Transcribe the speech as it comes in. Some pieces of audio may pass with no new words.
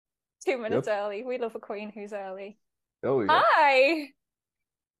2 minutes Yep. early. We love a queen who's early. Oh yeah. Hi,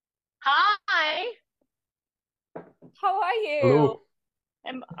 Hi. how are you? Hello.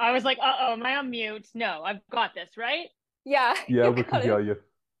 I was like, uh-oh, am I on mute? No, I've got this, right? Yeah, Yeah, you we can got hear it. you.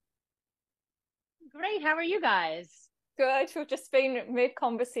 Great. How are you guys? Good. We've just been mid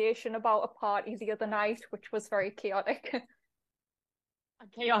conversation about a party the other night, which was very chaotic. A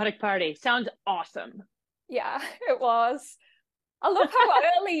chaotic party. Sounds awesome. Yeah, it was. I love how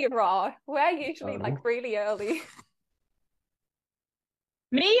early you are. We're usually I like know. really early.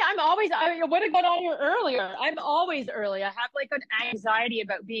 Me, I would have got on here earlier. I'm always early. I have like an anxiety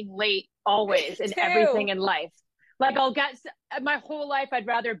about being late Me always in everything too. in life. Like my whole life, I'd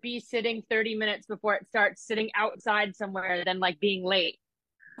rather be sitting 30 minutes before it starts sitting outside somewhere than like being late.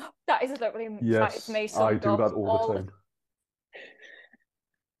 That is literally that is Yes, me I summed do up that all the all the time.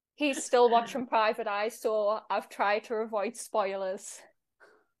 He's still watching Private Eye, so I've tried to avoid spoilers.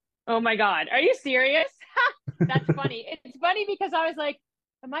 Oh my God. Are you serious? That's funny. It's funny because I was like,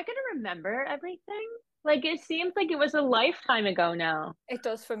 am I going to remember everything? Like, it seems like it was a lifetime ago now. It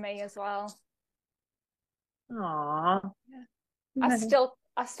does for me as well. Aw. Yeah.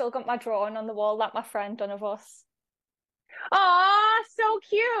 I still got my drawing on the wall that my friend done of us. Aw, so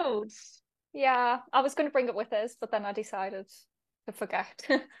cute. Yeah, I was going to bring it with us, but then I decided to forget.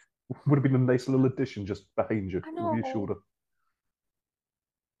 Would have been a nice little addition just behind you, I over your know. shoulder.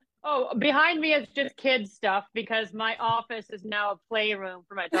 Oh, behind me is just kids stuff because my office is now a playroom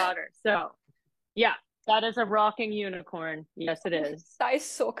for my daughter. So, yeah, that is a rocking unicorn. Yes, it is. That is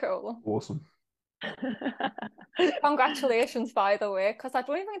so cool. Awesome. Congratulations, by the way, because I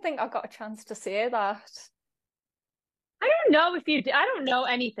don't even think I got a chance to say that. I don't know if you, I don't know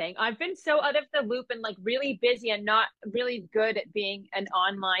anything. I've been so out of the loop and like really busy and not really good at being an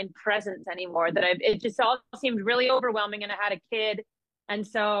online presence anymore that it just all seemed really overwhelming. And I had a kid. And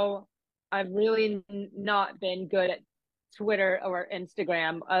so I've really not been good at Twitter or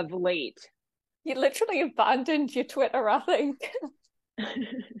Instagram of late. You literally abandoned your Twitter, I think.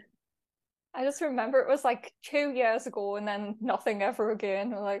 I just remember it was like 2 years ago and then nothing ever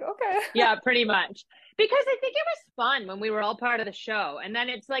again. We're like, okay. Yeah, pretty much. Because I think it was fun when we were all part of the show. And then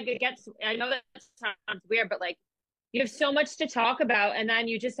it's like, I know that sounds weird, but like, you have so much to talk about and then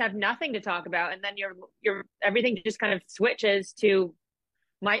you just have nothing to talk about and then everything just kind of switches to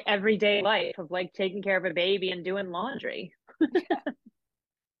my everyday life of like taking care of a baby and doing laundry.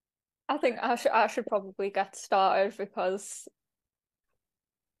 I think I should probably get started because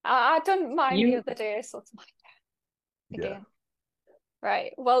I done mine the You other day, so it's mine Yeah. again.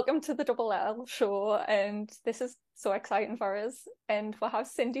 Right. Welcome to the Double L show, and this is so exciting for us. And we'll have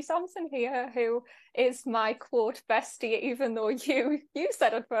Cindy Sampson here, who is my quote bestie, even though you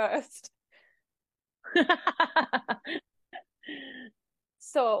said it first.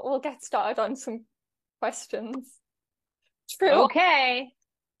 So we'll get started on some questions. True or Okay.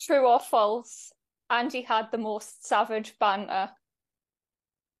 true or false? Angie had the most savage banter.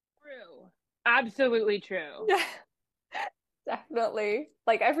 True. Absolutely true. Definitely.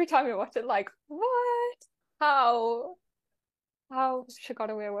 Like every time we watch it, like, what? How? How she got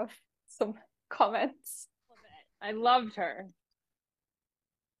away with some comments? I loved her.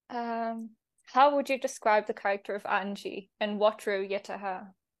 How would you describe the character of Angie and what drew you to her?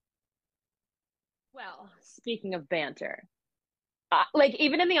 Well, speaking of banter, like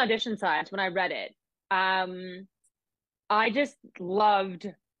even in the audition sides when I read it, I just loved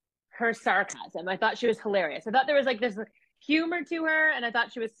her sarcasm. I thought she was hilarious. I thought there was like this humor to her, and I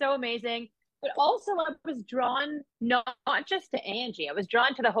thought she was so amazing. But also, I was drawn not just to Angie. I was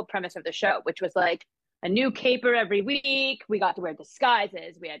drawn to the whole premise of the show, which was like a new caper every week. We got to wear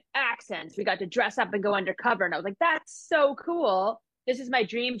disguises. We had accents. We got to dress up and go undercover. And I was like, that's so cool. This is my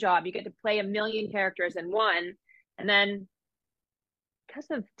dream job. You get to play a million characters in one. And then because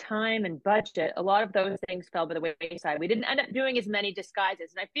of time and budget, a lot of those things fell by the wayside. We didn't end up doing as many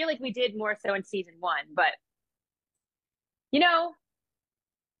disguises. And I feel like we did more so in season one. But, you know,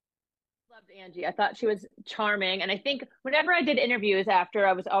 loved Angie. I thought she was charming. And I think whenever I did interviews after,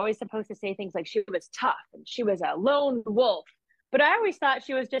 I was always supposed to say things like she was tough and she was a lone wolf. But I always thought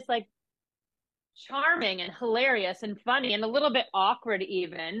she was just like charming and hilarious and funny and a little bit awkward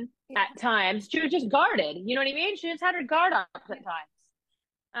even Yeah, at times. She was just guarded. You know what I mean? She just had her guard up at yeah,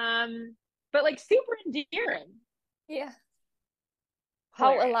 times. But like super endearing. yeah.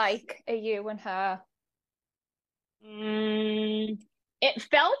 How Hilarious. alike are you and her? Mm, it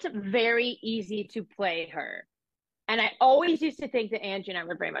felt very easy to play her. And I always used to think that Angie and I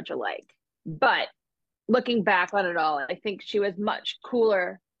were very much alike. But looking back on it all, I think she was much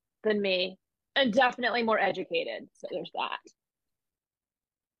cooler than me and definitely more educated. So there's that.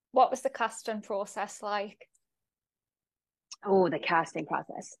 What was the casting process like? Oh, the casting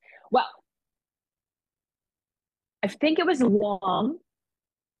process. Well, I think it was long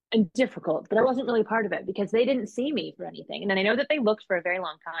and difficult, but I wasn't really part of it because they didn't see me for anything. And then I know that they looked for a very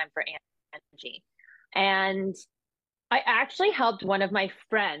long time for Angie. And I actually helped one of my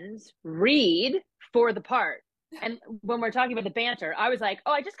friends read for the part. And when we're talking about the banter, I was like,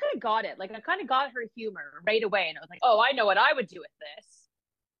 oh, I just kind of got it. Like, I kind of got her humor right away. And I was like, oh, I know what I would do with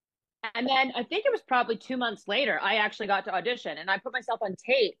this. And then I think it was probably 2 months later, I actually got to audition and I put myself on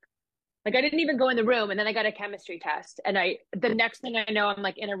tape. Like, I didn't even go in the room. And then I got a chemistry test. And the next thing I know, I'm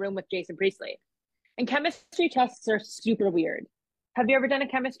like in a room with Jason Priestley. And chemistry tests are super weird. Have you ever done a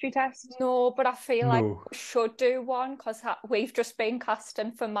chemistry test? No, but I feel like No. we should do one because we've just been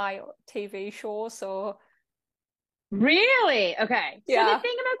casting for my TV show. So, Really? Okay. So the yeah.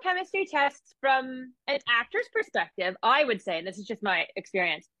 thing about chemistry tests from an actor's perspective, I would say, and this is just my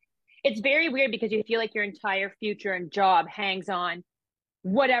experience, it's very weird because you feel like your entire future and job hangs on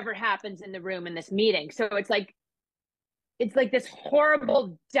whatever happens in the room in this meeting. So it's like this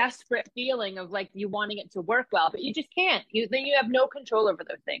horrible, desperate feeling of like you wanting it to work well, but you just can't. Then you have no control over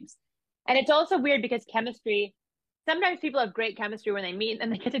those things. And it's also weird because chemistry, sometimes people have great chemistry when they meet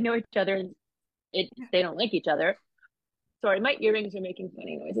and they get to know each other and they don't like each other. Sorry, my earrings are making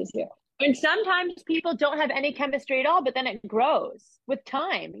funny noises here. And sometimes people don't have any chemistry at all, but then it grows with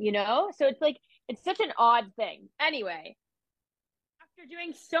time, you know? So it's like, it's such an odd thing. Anyway, after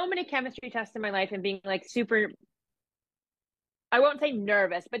doing so many chemistry tests in my life and being like super, I won't say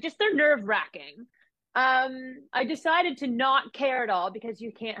nervous, but just they're nerve wracking. I decided to not care at all because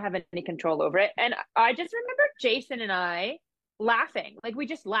you can't have any control over it. And I just remember Jason and I laughing. Like we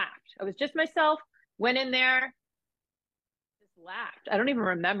just laughed. I was just myself, went in there, just laughed. I don't even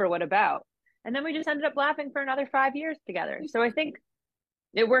remember what about. And then we just ended up laughing for another 5 years together. So I think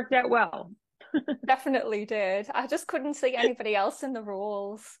it worked out well. Definitely did. I just couldn't see anybody else in the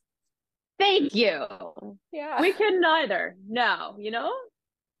roles. Thank you. Yeah. We couldn't either. No, you know?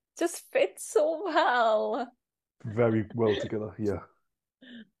 Just fits so well. Very well together. Yeah.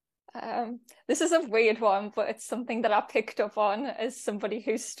 This is a weird one, but it's something that I picked up on as somebody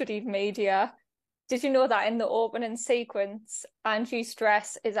who studied media. Did you know that in the opening sequence, Angie's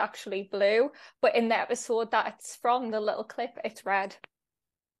dress is actually blue, but in the episode that it's from, the little clip, it's red?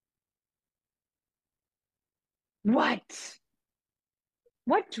 What?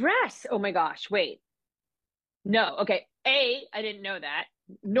 What dress? Oh my gosh, wait. No, okay. I didn't know that,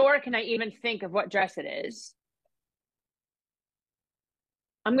 nor can I even think of what dress it is.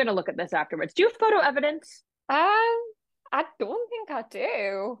 I'm going to look at this afterwards. Do you have photo evidence? I don't think I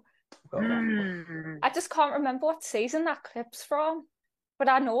do. Mm. I just can't remember what season that clip's from, but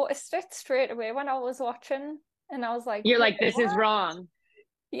I noticed it straight away when I was watching, and I was like, You're like, this what? is wrong.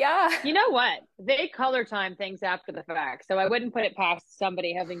 Yeah. You know what? They color time things after the fact, so I wouldn't put it past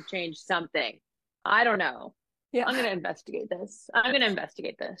somebody having changed something. I don't know. Yeah. I'm going to investigate this. I'm going to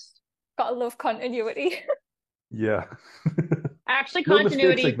investigate this. Gotta love continuity. Yeah. Actually, Little mistakes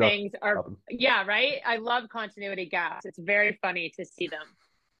continuity like that things are, happen. yeah, right? I love continuity gaps. It's very funny to see them.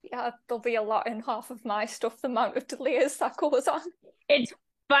 Yeah, there'll be a lot in half of my stuff, the amount of delays that goes on. It's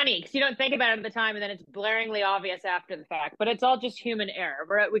funny because you don't think about it at the time and then it's blaringly obvious after the fact, but it's all just human error.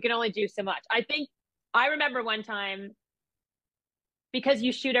 We can only do so much. I remember one time because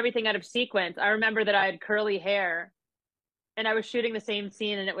you shoot everything out of sequence. I remember that I had curly hair and I was shooting the same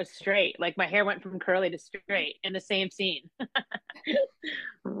scene and it was straight. Like my hair went from curly to straight in the same scene.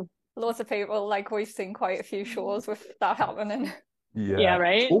 Lots of people, like we've seen quite a few shows with that happening. Yeah. Yeah, It's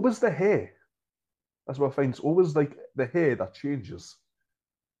right? always the hair. That's what I find. It's always like the hair that changes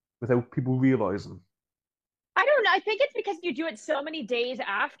without people realizing. I don't know. I think it's because you do it so many days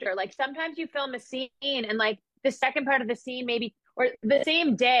after. Like sometimes you film a scene and like the second part of the scene, maybe, or the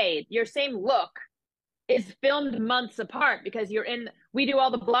same day, your same look is filmed months apart because we do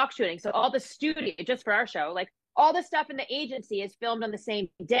all the block shooting. So all the studio, just for our show, like all the stuff in the agency is filmed on the same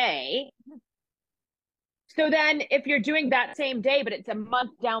day. So then if you're doing that same day, but it's a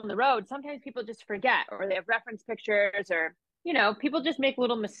month down the road, sometimes people just forget or they have reference pictures or, people just make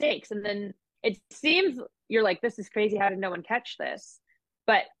little mistakes. And then it seems you're like, this is crazy. How did no one catch this?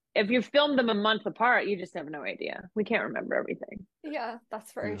 But if you filmed them a month apart, you just have no idea. We can't remember everything. Yeah,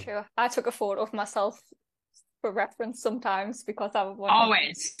 that's very true. I took a photo of myself for reference sometimes because I would want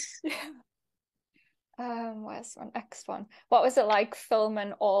always. Where's my next one? What was it like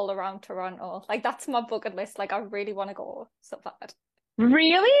filming all around Toronto? Like that's my bucket list. Like I really want to go so bad.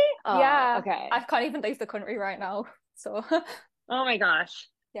 Really? Yeah. Okay. I can't even leave the country right now. So oh my gosh.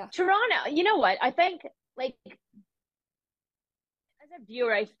 Yeah. Toronto, you know what? I think like as as a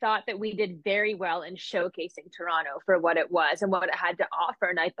viewer, I thought that we did very well in showcasing Toronto for what it was and what it had to offer.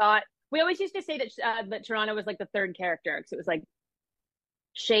 And I thought we always used to say that Toronto was like the third character because it was like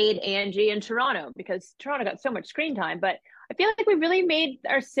Shade, Angie, and Toronto because Toronto got so much screen time. But I feel like we really made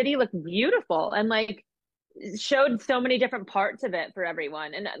our city look beautiful and like showed so many different parts of it for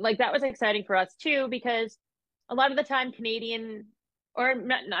everyone. And like that was exciting for us too because a lot of the time Canadian or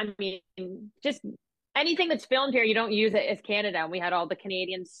I mean just anything that's filmed here, you don't use it as Canada. And we had all the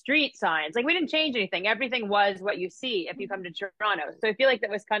Canadian street signs. Like we didn't change anything. Everything was what you see if you come to Toronto. So I feel like that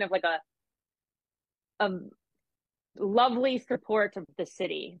was kind of like a lovely support of the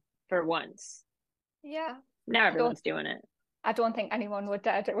city for once. Yeah. Now everyone's doing it. I don't think anyone would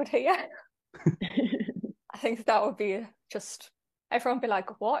dare do it here. I think that would be just everyone would be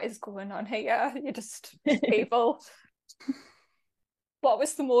like, what is going on here? You're just people. What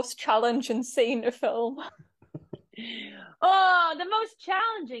was the most challenging scene to film? Oh, the most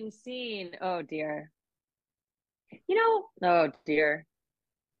challenging scene. Oh dear. Oh dear.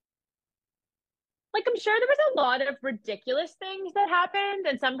 Like I'm sure there was a lot of ridiculous things that happened,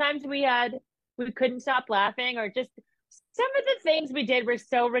 and sometimes we couldn't stop laughing, or just some of the things we did were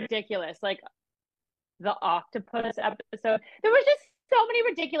so ridiculous. Like the octopus episode. There was just so many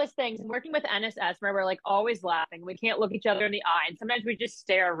ridiculous things. Working with NSS where we're like always laughing. We can't look each other in the eye. And sometimes we just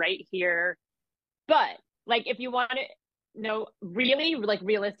stare right here. But like if you want to know really, like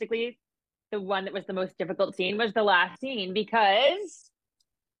realistically, the one that was the most difficult scene was the last scene because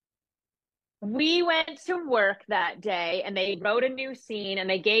we went to work that day and they wrote a new scene and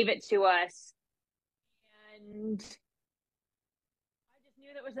they gave it to us. And I just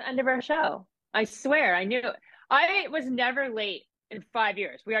knew that was the end of our show. I swear, I knew. I was never late in 5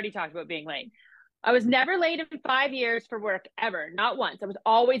 years. We already talked about being late. I was never late in 5 years for work, ever. Not once. I was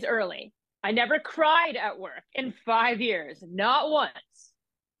always early. I never cried at work in 5 years. Not once.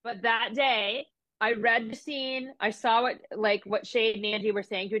 But that day, I read the scene. I saw what Shade and Angie were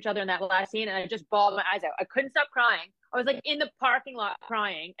saying to each other in that last scene, and I just bawled my eyes out. I couldn't stop crying. I was like in the parking lot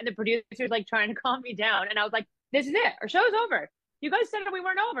crying, and the producer's like trying to calm me down. And I was like, this is it. Our show's over. You guys said we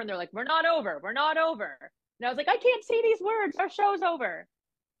weren't over. And they're like, we're not over. We're not over. And I was like, I can't say these words. Our show's over.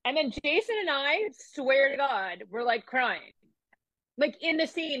 And then Jason and I, swear to God, were like crying. Like in the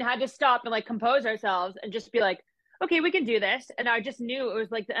scene, had to stop and like compose ourselves and just be like, okay, we can do this. And I just knew it was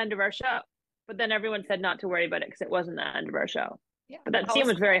like the end of our show. But then everyone said not to worry about it because it wasn't the end of our show. Yeah, but that scene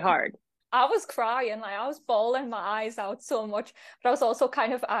was very hard. I was crying, like I was bawling my eyes out so much, but I was also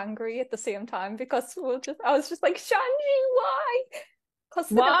kind of angry at the same time because I was just like, Shanji, why? Because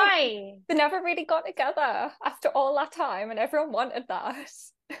they never really got together after all that time, and everyone wanted that.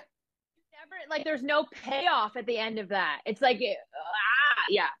 Never, like, there's no payoff at the end of that. It's like,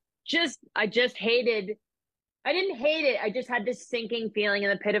 yeah. I just hated. I didn't hate it. I just had this sinking feeling in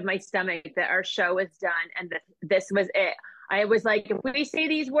the pit of my stomach that our show was done and that this was it. I was like, if we say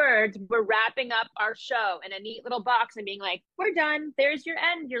these words, we're wrapping up our show in a neat little box and being like, we're done. There's your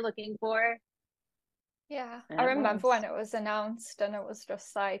end you're looking for. Yeah. I remember when it was announced and it was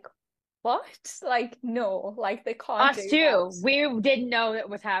just like, what? Like, no, like they can't Us too. We didn't know it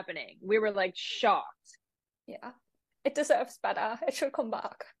was happening. We were like shocked. Yeah. It deserves better. It should come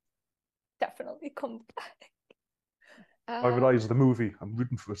back. Definitely come back. Privatize the movie. I'm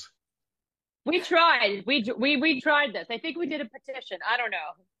rooting for it. We tried. We tried this. I think we did a petition. I don't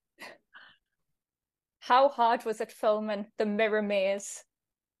know. How hard was it filming the Mirror Maze?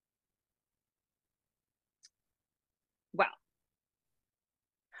 Well,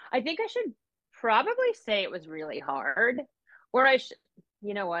 I think I should probably say it was really hard. Or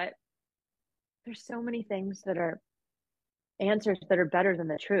you know what? There's so many things that are answers that are better than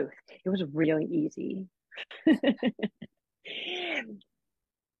the truth. It was really easy.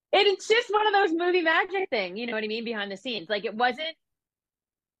 It's just one of those movie magic thing, you know what I mean, behind the scenes. Like it wasn't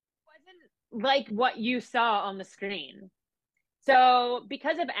like what you saw on the screen. So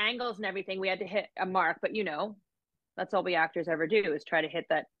because of angles and everything, we had to hit a mark, but you know, that's all we actors ever do is try to hit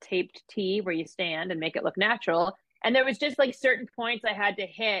that taped T where you stand and make it look natural. And there was just like certain points I had to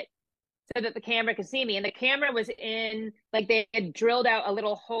hit so that the camera could see me. And the camera was in, like they had drilled out a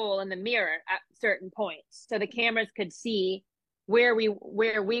little hole in the mirror at certain points. So the cameras could see where we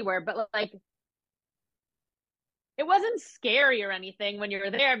were. But like, it wasn't scary or anything when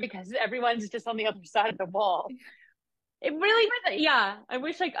you're there because everyone's just on the other side of the wall. It really was, yeah. I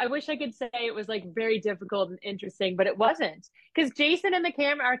wish I could say it was like very difficult and interesting, but it wasn't. Because Jason and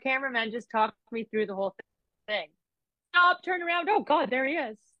our cameraman just talked me through the whole thing. Stop, turn around. Oh God, there he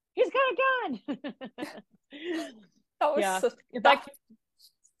is. He's got a gun. That was yeah. such, in fact,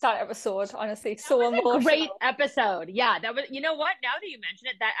 That episode, honestly, That so was a great emotional. episode. Yeah, that was, you know what? Now that you mention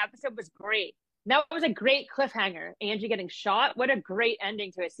it, that episode was great. That was a great cliffhanger. Angie getting shot. What a great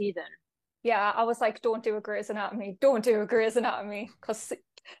ending to a season. Yeah, I was like, don't do a Grey's Anatomy. Don't do a Grey's Anatomy. Because they'll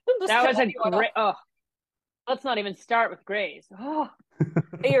just That kill was a anyone off. great, oh, let's not even start with Grace. Oh,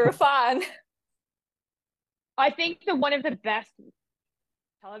 You're a fan. I think the one of the best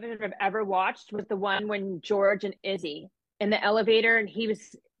television I've ever watched was the one when George and Izzy in the elevator and he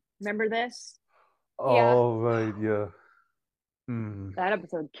was, remember this? Yeah. Oh, right, yeah. Hmm. That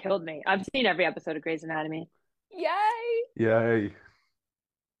episode killed me. I've seen every episode of Grey's Anatomy. Yay. Yeah, hey.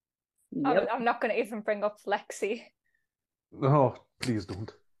 Yep. I'm not going to even bring up Lexi. Oh, please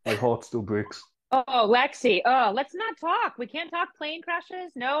don't. My heart still breaks. Oh, Lexi. Oh, let's not talk. We can't talk plane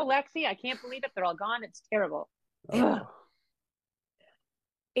crashes. No, Lexi. I can't believe it. They're all gone. It's terrible. Ugh.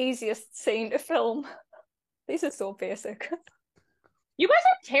 Easiest scene to film. These are so basic. You guys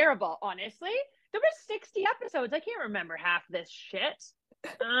are terrible, honestly. There were 60 episodes. I can't remember half this shit.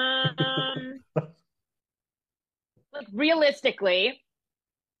 Like realistically,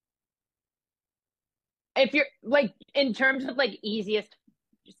 if you're like in terms of like easiest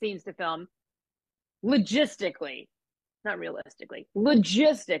scenes to film, logistically, not realistically,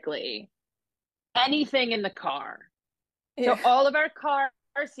 logistically, anything in the car. So Yeah. all of our car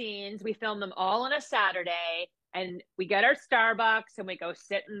scenes, we film them all on a Saturday and we get our Starbucks and we go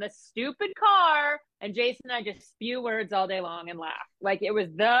sit in the stupid car and Jason and I just spew words all day long and laugh. Like it was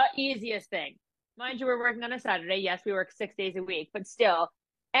the easiest thing. Mind you, we're working on a Saturday. Yes, we work 6 days a week, but still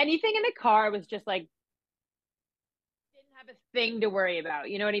anything in the car was just like didn't have a thing to worry about.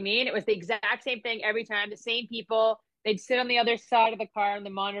 You know what I mean? It was the exact same thing every time, the same people. They'd sit on the other side of the car and the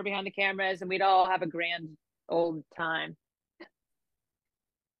monitor behind the cameras and we'd all have a grand old time.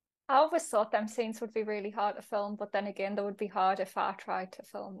 I always thought them scenes would be really hard to film, but then again, they would be hard if I tried to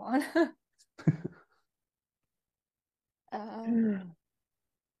film one.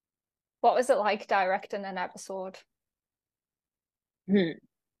 What was it like directing an episode? You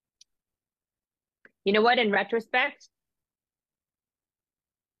know what? In retrospect,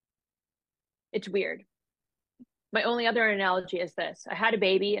 it's weird. My only other analogy is this. I had a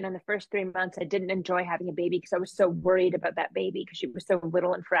baby, and in the first 3 months, I didn't enjoy having a baby because I was so worried about that baby because she was so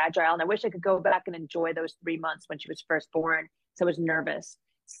little and fragile. And I wish I could go back and enjoy those 3 months when she was first born. So I was nervous.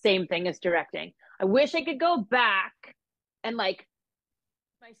 Same thing as directing. I wish I could go back and like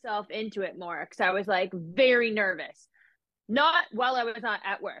myself into it more because I was like very nervous. Not while I was not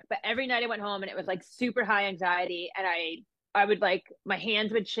at work, but every night I went home and it was like super high anxiety. And I would like, my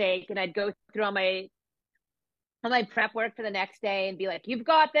hands would shake and I'd go through all my prep work for the next day and be like, you've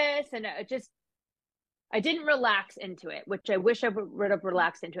got this. And I didn't relax into it, which I wish I would have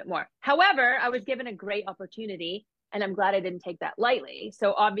relaxed into it more. However, I was given a great opportunity and I'm glad I didn't take that lightly.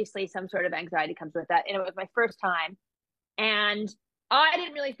 So obviously some sort of anxiety comes with that. And it was my first time and I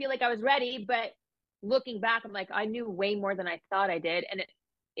didn't really feel like I was ready, but looking back, I'm like, I knew way more than I thought I did. And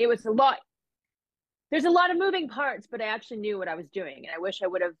it was a lot. There's a lot of moving parts, but I actually knew what I was doing. And I wish I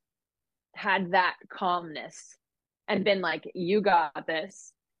would have had that calmness and been like, you got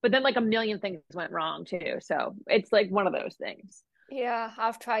this. But then like a million things went wrong too. So it's like one of those things. Yeah,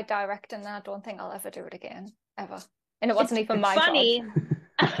 I've tried directing and I don't think I'll ever do it again, ever. And it wasn't even my funny.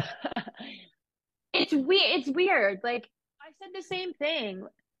 job. It's weird. Like I said the same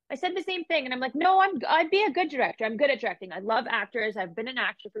thing. And I'm like, no, I'd be a good director. I'm good at directing. I love actors. I've been an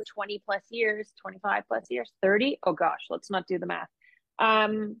actor for 20 plus years, 25 plus years, 30. Oh gosh, let's not do the math.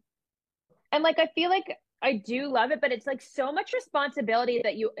 And like I feel like I do love it, but it's like so much responsibility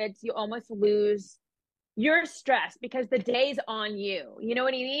that you almost lose your stress because the day's on you. You know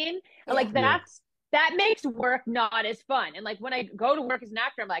what I mean? And like Yeah. that makes work not as fun. And like when I go to work as an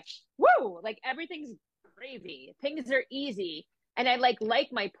actor, I'm like, woo, like everything's gravy. Things are easy. And I like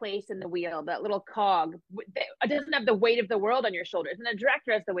my place in the wheel, that little cog. It doesn't have the weight of the world on your shoulders. And the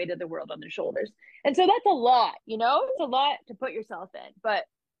director has the weight of the world on their shoulders. And so that's a lot, you know? It's a lot to put yourself in. But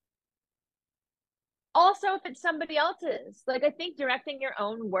also if it's somebody else's, like I think directing your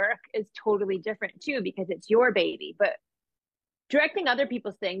own work is totally different too, because it's your baby. But directing other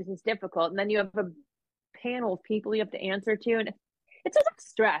people's things is difficult. And then you have a panel of people you have to answer to. And it's a lot of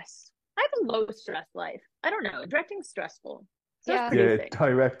stress. I have a low stress life. I don't know. Directing's stressful. So Yeah. Yeah,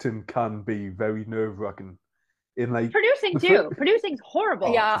 directing can be very nerve-wracking. In like producing too. Producing's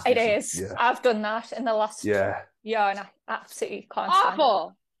horrible. Yeah, it is. Yeah. I've done that in the last Yeah. year and I absolutely can't stand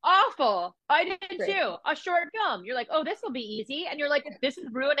it. Awful. I did Great. too. A short film. You're like, oh, this will be easy. And you're like, this is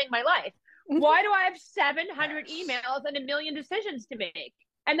ruining my life. Why do I have 700 emails and a million decisions to make?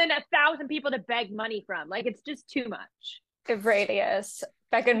 And then 1,000 people to beg money from? Like, it's just too much. It really is.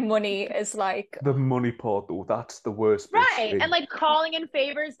 Begging money is like, The money part, though, that's the worst bit for Right. And me. like calling in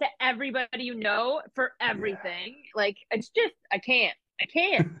favors to everybody you know for Yeah. everything. Like it's just I can't. I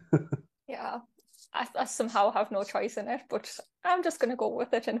can't. yeah, I somehow have no choice in it, but I'm just gonna go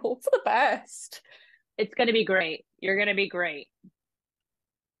with it and hope for the best. It's gonna be great. You're gonna be great.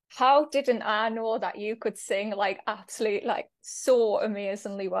 How didn't I know that you could sing like absolutely like so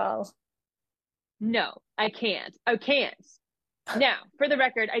amazingly well? No, I can't. I can't. Now, for the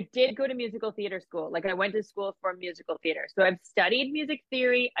record, I did go to musical theater school. Like I went to school for musical theater. So I've studied music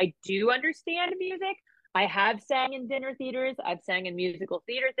theory. I do understand music. I have sang in dinner theaters. I've sang in musical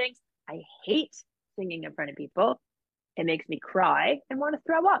theater things. I hate singing in front of people. It makes me cry and want to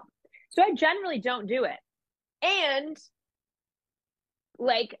throw up. So I generally don't do it. And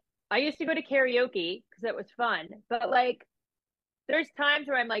like I used to go to karaoke because it was fun, but like there's times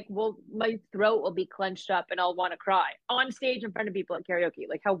where I'm like, well, my throat will be clenched up and I'll want to cry on stage in front of people at karaoke.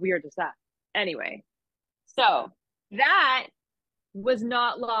 Like, how weird is that? Anyway, so that was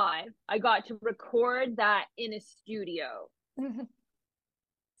not live. I got to record that in a studio.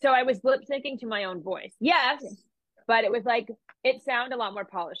 So I was lip syncing to my own voice. Yes, but it was like, it sounded a lot more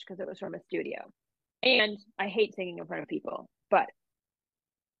polished because it was from a studio. And I hate singing in front of people, but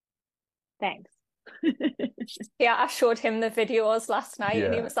thanks. Yeah, I showed him the videos last night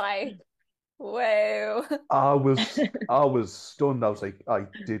and he Yeah. was like, whoa. I was stunned. I was like, I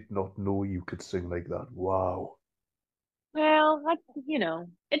did not know you could sing like that. Wow. Well,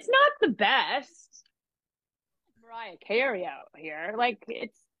 it's not the best. Mariah Carey out here. Like,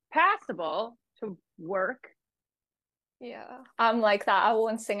 it's passable to work. Yeah, I'm like that. I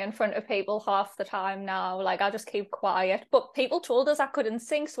won't sing in front of people half the time now. Like, I just keep quiet. But people told us I couldn't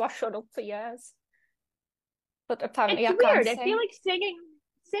sing, so I shut up for years. But apparently It's I can weird. I feel sing. like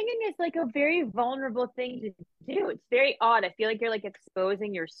singing is like a very vulnerable thing to do. It's very odd. I feel like you're like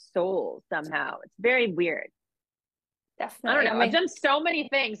exposing your soul somehow. It's very weird. I don't Definitely. I know. I've mean, done so many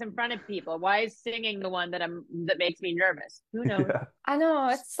things in front of people. Why is singing the one that makes me nervous? Who knows? Yeah. I know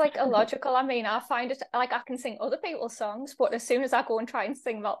it's like illogical. I mean, I find it like I can sing other people's songs, but as soon as I go and try and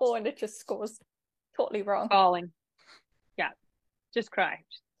sing my own, it just goes totally wrong. Falling. Yeah. Just cry.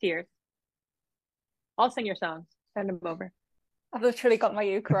 Just tears. I'll sing your songs. Send them over. I've literally got my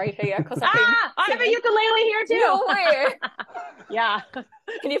uke right here because I've been Ah, I have a singing. ukulele here No too. way. Yeah.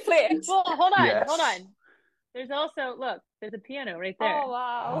 Can you play it? Well, hold on, hold Yes. on. There's also look, there's a piano right there. Oh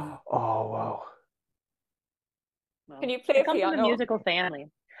wow. Oh, wow. Can Well, you play I a come from a piano? musical family.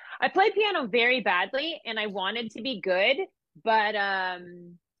 I play piano very badly and I wanted to be good, but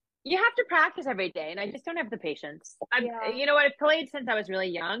you have to practice every day and I just don't have the patience. Yeah. I've played since I was really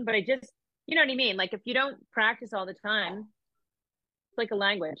young, but I just you know what I mean? Like if you don't practice all the time, it's like a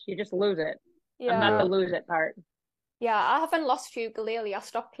language. You just lose it. I'm not the Yeah. Yeah. lose it part. Yeah, I haven't lost ukulele. I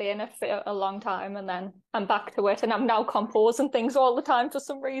stopped playing it for a long time and then I'm back to it and I'm now composing things all the time for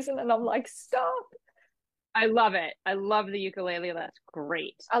some reason and I'm like, stop. I love it. I love the ukulele. That's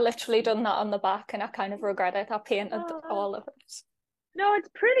great. I literally done that on the back and I kind of regret it. I painted Uh, all of it. no, it's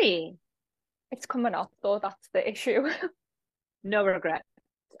pretty. It's coming up though, that's the issue. No regret.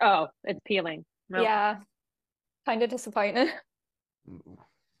 Oh, it's peeling. No. Yeah, kind of disappointed.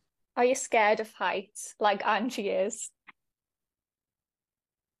 Are you scared of heights like Angie is?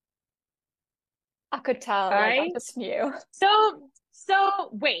 I could tell, like I I just knew. so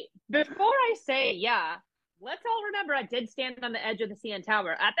wait, before I say yeah, let's all remember I did stand on the edge of the CN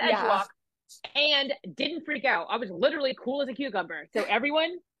Tower at the edge Yeah. walk and didn't freak out. I was literally cool as a cucumber. So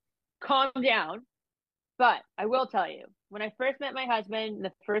everyone calm down. But I will tell you, when I first met my husband,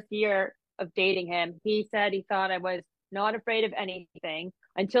 the first year of dating him, he said he thought I was not afraid of anything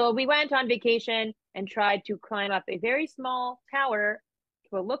until we went on vacation and tried to climb up a very small tower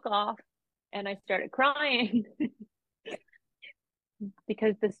to a look off. And I started crying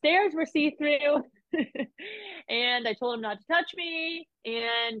because the stairs were see through. And I told him not to touch me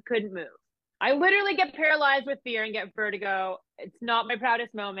and couldn't move. I literally get paralyzed with fear and get vertigo. It's not my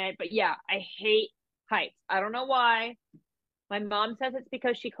proudest moment, but yeah, I hate heights. I don't know why. My mom says it's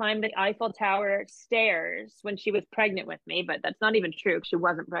because she climbed the Eiffel Tower stairs when she was pregnant with me, but that's not even true. She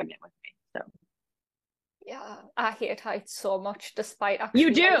wasn't pregnant with me. So Yeah, I hate heights so much, despite you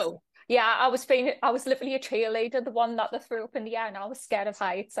actually do. yeah, I was literally a cheerleader, the one that they threw up in the air, and I was scared of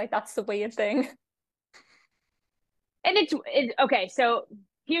heights. Like that's the weird thing. And it's okay. So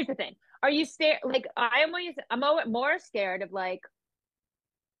here's the thing. Are you scared? Like I'm always more scared of like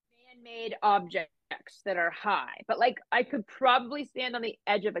man-made objects that are high, but like I could probably stand on the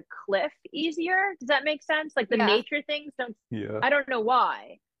edge of a cliff easier. Does that make sense? Like the Yeah, nature things don't, Yeah. I don't know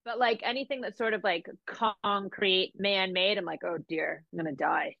why. But like anything that's sort of like concrete, man-made, I'm like, oh dear, I'm gonna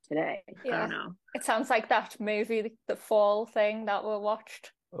die today. I don't Yeah. know. It sounds like that movie, the Fall thing that we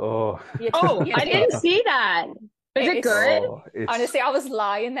watched. Oh, Oh, You I did. didn't see that. Was It it is good? oh, honestly, I was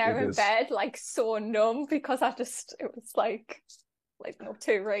lying there it in is. bed like so numb because it was like not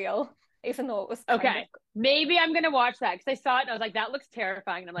too real, even though it was kind of. Okay, maybe I'm gonna watch that because I saw it and I was like, that looks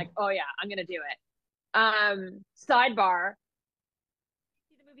terrifying, and I'm like, oh yeah, I'm gonna do it. Sidebar.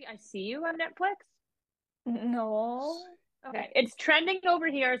 See the movie I See You on Netflix? No. Okay, it's trending over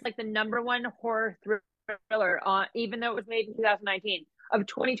here as like the number one horror thriller on, even though it was made in 2019 of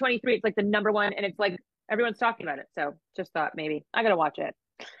 2023. It's like the number one, and it's like everyone's talking about it. So just thought maybe I gotta watch it.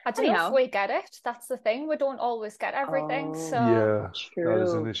 I don't know if Anyhow, we get it. That's the thing. We don't always get everything. oh, So Yeah, that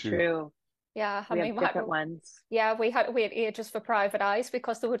is an true, issue. true. yeah, I We mean, have different ones. yeah, we had ages for Private Eyes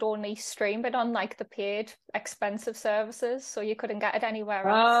because they would only stream it on like the paid expensive services, so you couldn't get it anywhere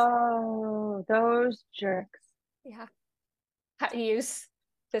else. Oh, those jerks. Yeah, had to use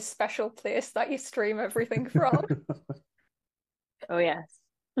this special place that you stream everything from. Oh yes.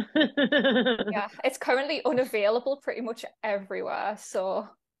 Yeah, it's currently unavailable pretty much everywhere, so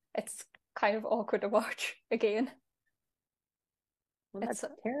it's kind of awkward to watch again. Well, It's,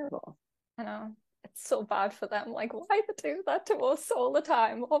 that's terrible. I know, it's so bad for them. Like, why they do that to us all the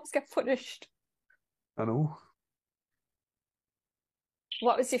time? Always get punished. I know.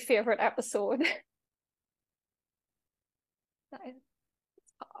 What was your favorite episode? That is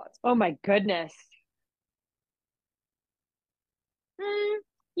hard. Oh my goodness.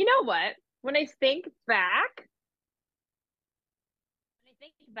 You know what? When I think back,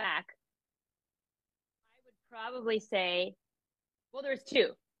 I would probably say, well, there's two.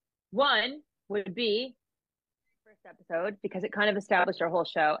 One would be first episode because it kind of established our whole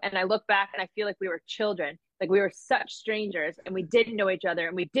show. And I look back and I feel like we were children, like we were such strangers and we didn't know each other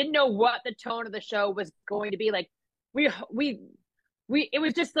and we didn't know what the tone of the show was going to be. Like we it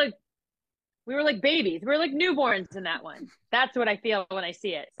was just like we were like babies. We were like newborns in that one. That's what I feel when I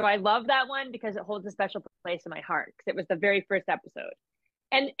see it. So I love that one because it holds a special place in my heart because it was the very first episode.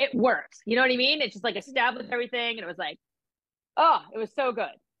 And it works. You know what I mean? It just like established everything and it was like, oh, it was so good.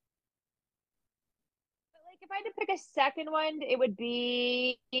 But like if I had to pick a second one, it would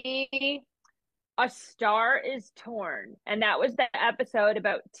be A Star is Torn. And that was the episode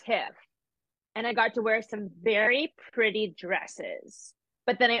about Tiff. And I got to wear some very pretty dresses.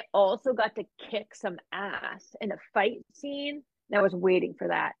 But then I also got to kick some ass in a fight scene. And I was waiting for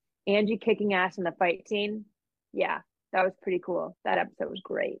that. Angie kicking ass in the fight scene. Yeah, that was pretty cool. That episode was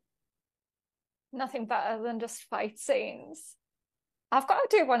great. Nothing better than just fight scenes. I've got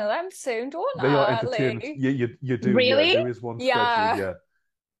to do one of them soon, don't They are I, entertainment. Lee? You do, yeah. Really? There is one scheduled, Yeah. yeah.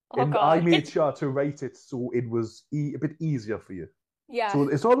 Oh And I God. made It's sure to write it so it was a bit easier for you. Yeah. So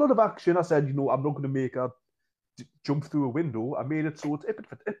it's not a lot of action. I said, I'm not going to make a jump through a window. I made it so it's a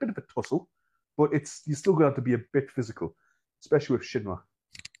bit of a tussle, but you're still going to have to be a bit physical, especially with Shinra.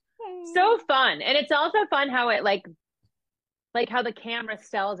 so fun. And it's also fun how it like how the camera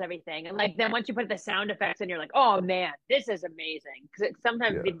sells everything. And like then once you put the sound effects in, you're like, oh man, this is amazing. Because it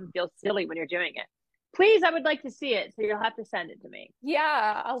sometimes Yeah. even feels silly when you're doing it. Please, I would like to see it. So you'll have to send it to me.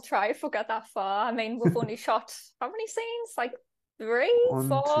 Yeah, I'll try if we get that far. I mean, we've only shot how many scenes? Like three, One,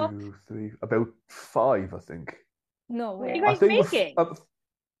 four? 2, 3, about 5, I think. No What are you way. I guys think making?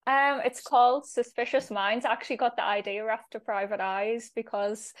 It's called Suspicious Minds. I actually got the idea after Private Eyes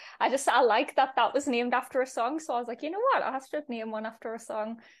because I like that that was named after a song. So I was like, you know what? I have to name one after a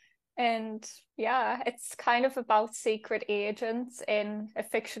song. And yeah, it's kind of about secret agents in a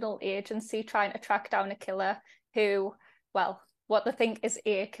fictional agency trying to track down a killer who, well, what they think is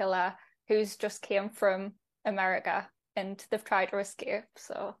a killer who's just came from America and they've tried to escape.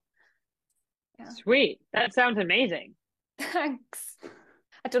 So yeah. Sweet. That sounds amazing. Thanks.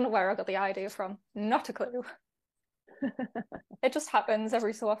 I don't know where I got the idea from. Not a clue. It just happens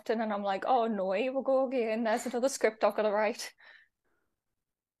every so often, and I'm like, oh no, here we go again. There's another script I've got to write.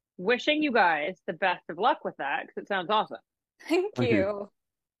 Wishing you guys the best of luck with that because it sounds awesome. Thank Thank you. you.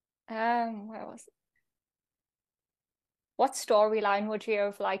 Where was it? What storyline would you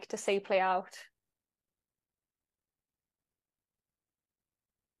have liked to see play out?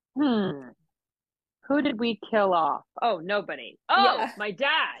 Who did we kill off? Oh, nobody. Oh, Yeah. my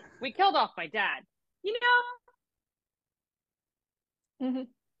dad. We killed off my dad. You know, Mhm.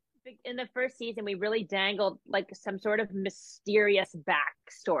 in the first season, we really dangled like some sort of mysterious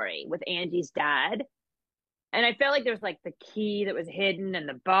backstory with Angie's dad. And I felt like there was like the key that was hidden in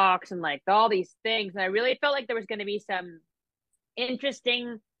the box and like all these things. And I really felt like there was going to be some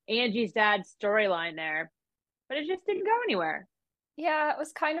interesting Angie's dad storyline there, but it just didn't go anywhere. Yeah, it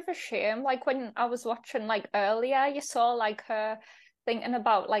was kind of a shame. Like when I was watching like earlier, you saw like her thinking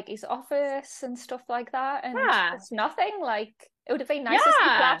about like his office and stuff like that, and Yeah. it's nothing. Like it would have been nice to see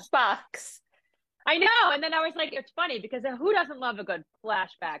Yeah. flashbacks. I know. And then I was like, it's funny because who doesn't love a good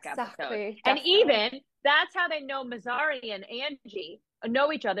flashback episode? Exactly, And definitely. even that's how they know Mazzari and Angie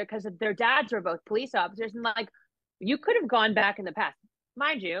know each other because their dads were both police officers. And like, you could have gone back in the past.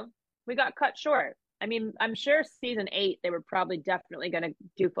 Mind you, we got cut short. I mean, I'm sure season 8, they were probably definitely going to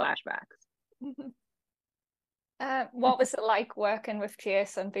do flashbacks. What was it like working with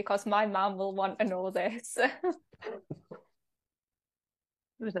Jason? Because my mom will want to know this. It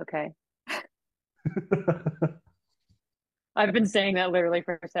was okay. I've been saying that literally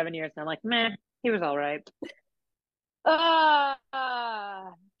for 7 years, and I'm like, meh, he was all right.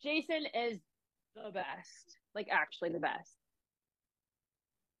 Jason is the best. Like, actually the best.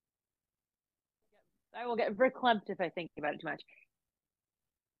 I will get verklempt if I think about it too much.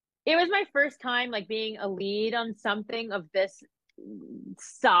 It was my first time like being a lead on something of this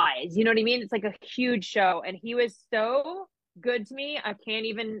size. You know what I mean? It's like a huge show, and he was so good to me. I can't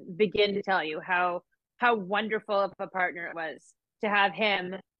even begin to tell you how wonderful of a partner it was to have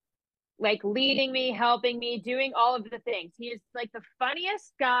him like leading me, helping me, doing all of the things. He is like the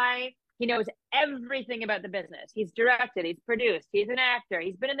funniest guy. He knows everything about the business. He's directed, he's produced, he's an actor,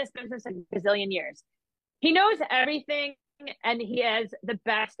 he's been in this business a gazillion years. He knows everything, and he has the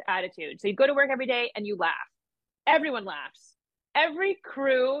best attitude. So you go to work every day and you laugh. Everyone laughs. Every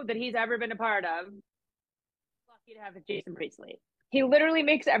crew that he's ever been a part of, lucky to have Jason Priestley. He literally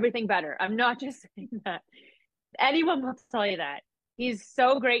makes everything better. I'm not just saying that. Anyone will tell you that. He's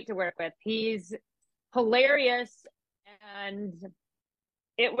so great to work with. He's hilarious. And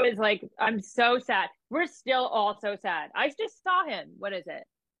it was like, I'm so sad. We're still all so sad. I just saw him. What is it?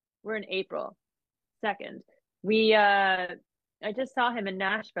 We're in April 2nd. I just saw him in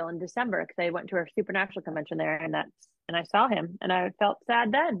Nashville in December because I went to a supernatural convention there, and I saw him, and I felt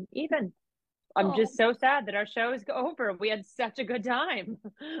sad then. Even I'm Oh, just so sad that our show is over. We had such a good time.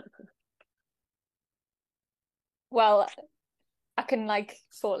 well, I can like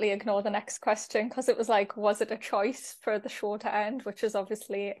totally ignore the next question because it was like, was it a choice for the show to end? Which is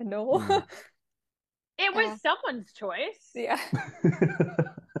obviously a no. Mm. It Uh, was someone's choice. yeah.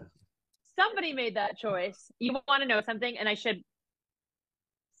 Somebody made that choice. You want to know something? And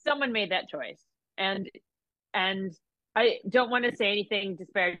someone made that choice. And I don't want to say anything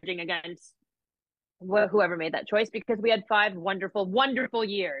disparaging against whoever made that choice because we had 5 wonderful, wonderful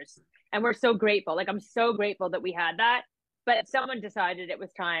years. And we're so grateful. Like, I'm so grateful that we had that. But someone decided it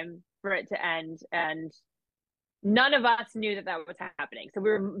was time for it to end. And none of us knew that was happening. So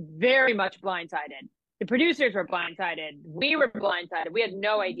we were very much blindsided. The producers were blindsided. We were blindsided. We had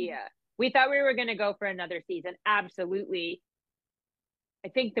no idea. We thought we were going to go for another season. Absolutely. I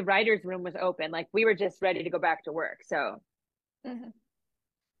think the writer's room was open. Like, we were just ready to go back to work. So,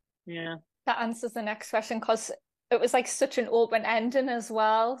 yeah. That answers the next question because it was like such an open ending as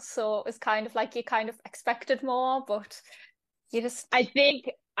well. So it was kind of like you kind of expected more, but you just. I think,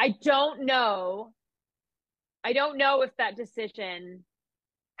 I don't know if that decision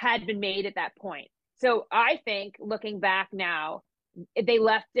had been made at that point. So I think looking back now, they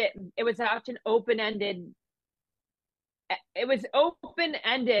left it was such an open-ended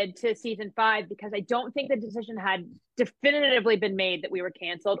to season 5 because I don't think the decision had definitively been made that we were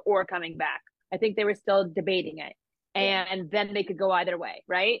canceled or coming back. I think they were still debating it. And then they could go either way,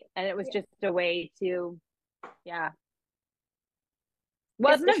 right? And it was just a way to,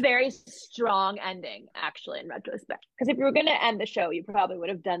 wasn't a very strong ending, actually, in retrospect. Because if you were going to end the show, you probably would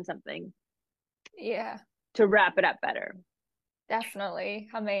have done something to wrap it up better. Definitely.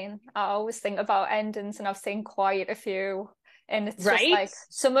 I mean, I always think about endings, and I've seen quite a few, and it's Right? just like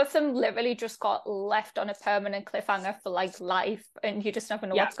some of them literally just got left on a permanent cliffhanger for like life, and you just never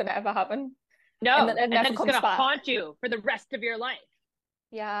know what's going to ever happen. No, and then it never then it's comes going to back. haunt you for the rest of your life.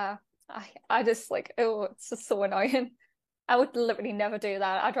 Yeah, I just like, oh, it's just so annoying. I would literally never do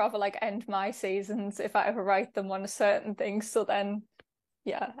that. I'd rather like end my seasons if I ever write them on a certain thing. So then,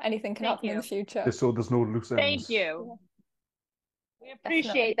 yeah, anything can happen in the future. So there's no loose ends. Thank you. We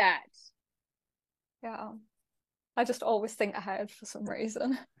appreciate that. Yeah. I just always think ahead for some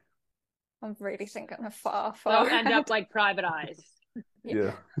reason. I'm really thinking of far So ahead. end up like Private Eyes.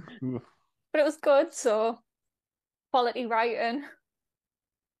 Yeah. But it was good, so quality writing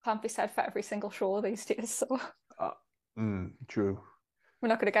can't be said for every single show these days, so true. we're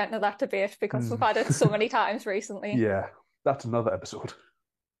not going to get into that debate because we've had it so many times recently. Yeah, that's another episode.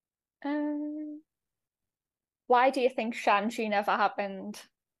 Why do you think Shanji never happened?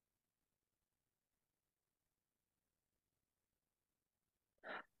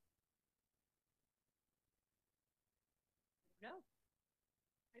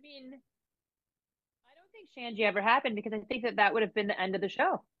 mean, I don't think Shanji ever happened because I think that would have been the end of the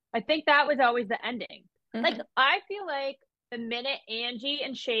show. I think that was always the ending. Like, Mm-hmm. I feel like the minute Angie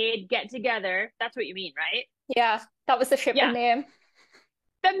and Shade get together, that's what you mean, right? Yeah, that was the shipping Yeah. name.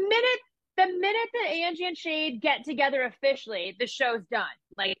 The minute that Angie and Shade get together officially, the show's done.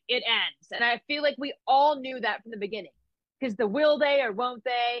 Like, it ends. And I feel like we all knew that from the beginning. Because the will they or won't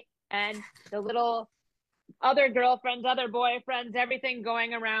they, and the little other girlfriends, other boyfriends, everything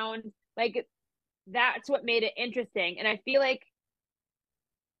going around. Like, that's what made it interesting. And I feel like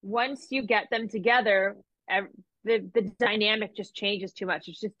once you get them together, the dynamic just changes too much.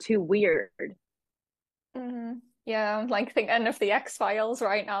 It's just too weird. Mm-hmm. Yeah, I'm like thinking of the X-Files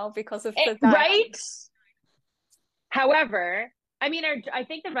right now because of the dynamic. Right? However, I mean, I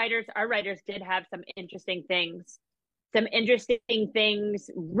think our writers did have some interesting things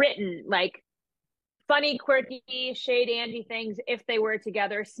written, like funny, quirky, Shade Angie things if they were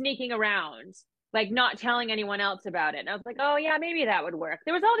together, sneaking around, like not telling anyone else about it. And I was like, oh yeah, maybe that would work.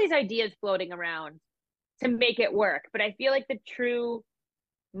 There was all these ideas floating around to make it work, but I feel like the true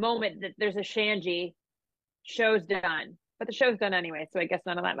moment that there's a Shanji, show's done. But the show's done anyway, so I guess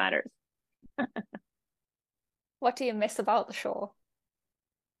none of that matters. What do you miss about the show?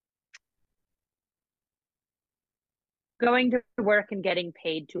 Going to work and getting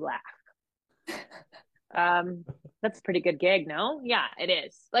paid to laugh. That's a pretty good gig, no? Yeah, it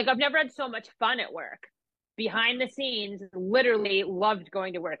is. Like, I've never had so much fun at work. Behind the scenes, literally loved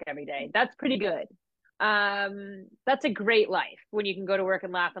going to work every day. That's pretty good. That's a great life when you can go to work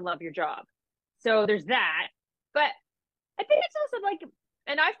and laugh and love your job. So there's that. But I think it's also like,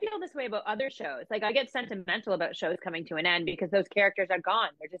 and I feel this way about other shows. Like, I get sentimental about shows coming to an end because those characters are gone.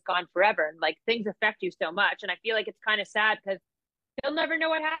 They're just gone forever. And like, things affect you so much. And I feel like it's kind of sad because you'll never know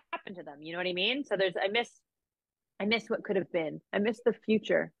what happened to them. You know what I mean? So I miss what could have been. I miss the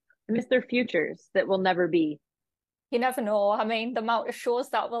future. I miss their futures that will never be. You never know. I mean, the amount of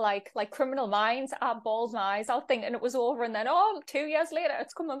shows that were like Criminal Minds, I bawled my eyes out thinking it was over, and then 2 years later,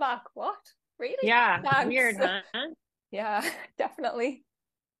 it's coming back. What? Really? Yeah, Thanks. weird, huh? Yeah, definitely.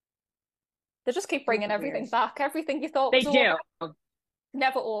 They just keep bringing Super everything weird. back. Everything you thought They was over, do.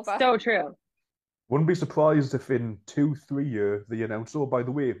 never over. So true. Wouldn't be surprised if in 2, 3 years they announce, oh, by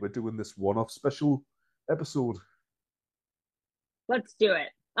the way, we're doing this one-off special episode. Let's do it.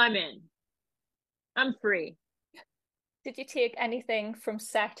 I'm in. I'm free. Did you take anything from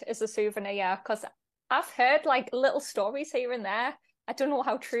set as a souvenir? Because I've heard like little stories here and there. I don't know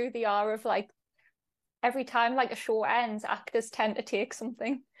how true they are of like every time like a show ends, actors tend to take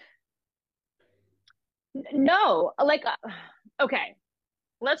something. No, like, okay.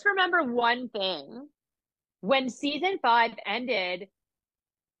 Let's remember one thing. When season 5 ended, we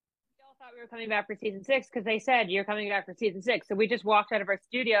all thought we were coming back for season 6 because they said you're coming back for season 6. So we just walked out of our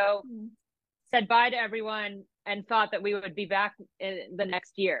studio, said bye to everyone, and thought that we would be back in the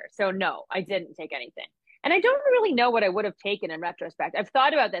next year. So no, I didn't take anything. And I don't really know what I would have taken in retrospect. I've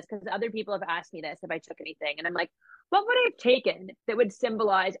thought about this because other people have asked me this if I took anything. And I'm like, what would I have taken that would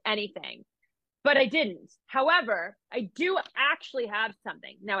symbolize anything? But I didn't. However, I do actually have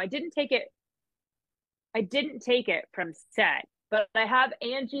something. Now, I didn't take it from set, but I have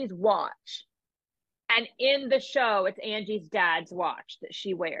Angie's watch. And in the show, it's Angie's dad's watch that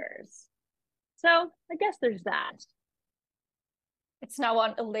she wears. So I guess there's that. It's now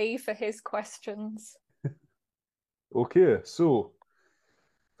on to Lee for his questions. Okay, so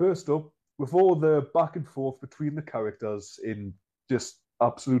first up, with all the back and forth between the characters in just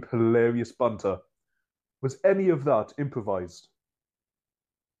absolute hilarious banter, was any of that improvised?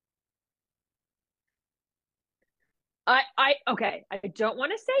 Okay, I don't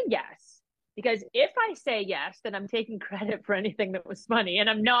want to say yes, because if I say yes, then I'm taking credit for anything that was funny, and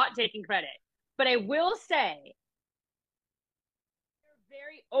I'm not taking credit. But I will say they're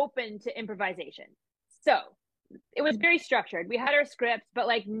very open to improvisation. So it was very structured. We had our scripts, but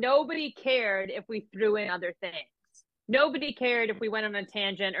like nobody cared if we threw in other things. Nobody cared if we went on a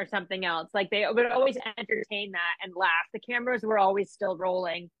tangent or something else. Like, they would always entertain that and laugh. The cameras were always still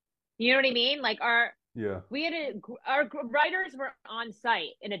rolling. You know what I mean? Like, our writers were on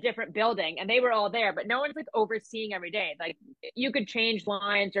site in a different building and they were all there, but no one's like overseeing every day. Like, you could change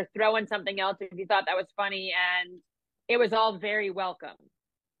lines or throw in something else if you thought that was funny, and it was all very welcome.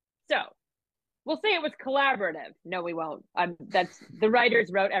 So we'll say it was collaborative. No, we won't. That's the writers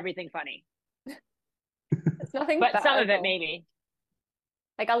wrote everything funny. It's nothing but better, some of it though. maybe.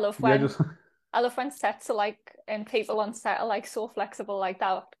 Like, I love when sets are like, and people on set are like so flexible like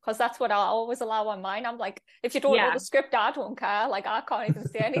that, because that's what I always allow on mine. I'm like, if you don't know the script, I don't care. Like, I can't even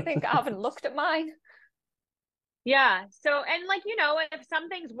say anything. I haven't looked at mine. Yeah. So, and like, if some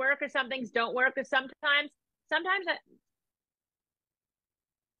things work or some things don't work, or sometimes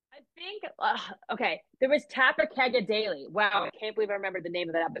I think, okay, there was Tapakega Daily. Wow. I can't believe I remembered the name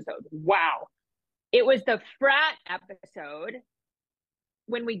of that episode. Wow. It was the frat episode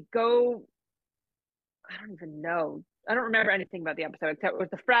when we go, I don't even know. I don't remember anything about the episode except it was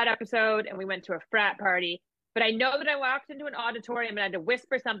the frat episode and we went to a frat party. But I know that I walked into an auditorium and I had to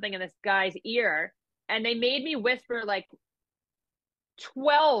whisper something in this guy's ear. And they made me whisper like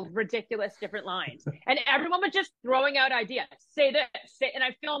 12 ridiculous different lines. And everyone was just throwing out ideas. Say this, say, and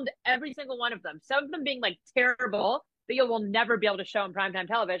I filmed every single one of them. Some of them being like terrible that you will never be able to show in primetime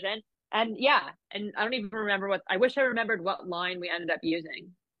television. And yeah, and I don't even remember I wish I remembered what line we ended up using.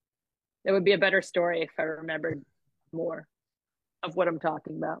 It would be a better story if I remembered more of what I'm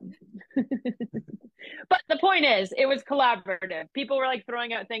talking about. But the point is, it was collaborative. People were like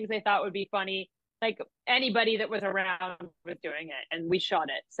throwing out things they thought would be funny. Like anybody that was around was doing it, and we shot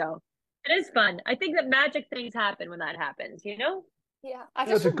it. So it is fun. I think that magic things happen when that happens, you know? Yeah, I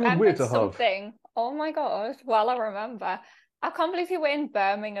Yeah, it's just a good way remembered to have. something. Oh my God. Well, I remember. I can't believe you were in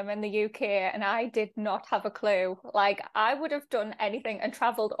Birmingham in the UK and I did not have a clue. Like, I would have done anything and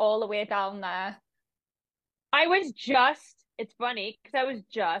traveled all the way down there. It's funny because I was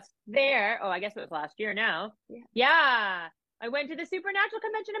just there. Oh, I guess it was last year now. Yeah. Yeah. I went to the Supernatural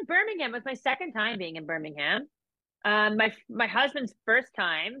Convention in Birmingham. It was my second time being in Birmingham. My husband's first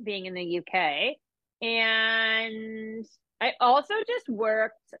time being in the UK, and I also just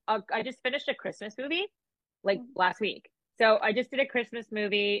worked. I just finished a Christmas movie like last week. So I just did a Christmas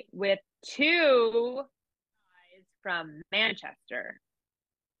movie with two guys from Manchester,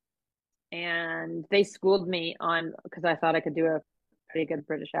 and they schooled me on because I thought I could do a pretty good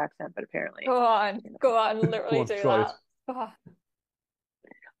British accent, but apparently, Go on, Go literally on, do try that. it. Oh,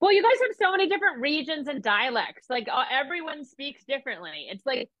 well, you guys have so many different regions and dialects. Like everyone speaks differently. It's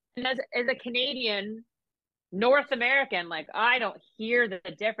like, and as a Canadian, North American, like I don't hear the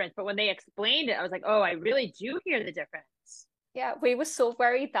difference. But when they explained it, I was like, oh, I really do hear the difference. yeah, we were so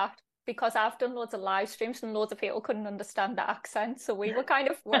worried that because I've done loads of live streams and loads of people couldn't understand the accent, so we were kind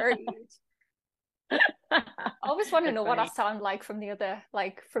of worried. I always want to That's know what I funny. sound like from the other,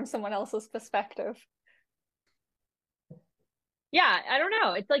 like from someone else's perspective. Yeah, I don't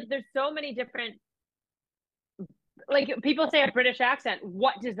know. It's like there's so many different like people say a British accent.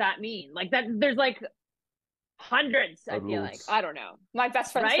 What does that mean? Like that there's like hundreds, I feel like. Loads. I don't know. My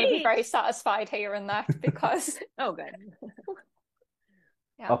best friend's going to be Right? very satisfied hearing that because, Oh good.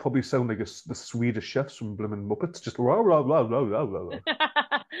 yeah, I'll probably sound like the Swedish chefs from Blimmin' Muppets, just rah, rah, rah, rah, rah, rah.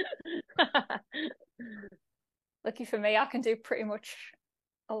 lucky for me, I can do pretty much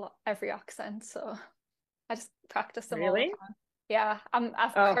every accent, so I just practice them all the Really? time. Yeah,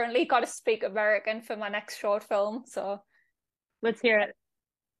 I've Oh, currently got to speak American for my next short film, so let's hear it.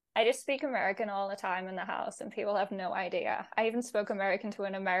 I just speak American all the time in the house, and people have no idea. I even spoke American to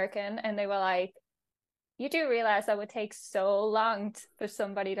an American, and they were like, "You do realize that would take so long for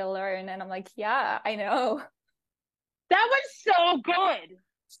somebody to learn?" And I'm like, "Yeah, I know." That was so good.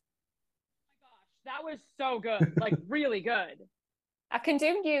 That was so good. Like really good. I can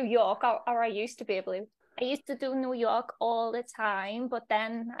do New York, or I used to be able to. I used to do New York all the time, but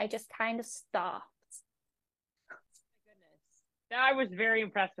then I just kind of stopped. My goodness. I was very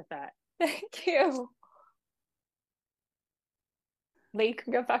impressed with that. Thank you. Lee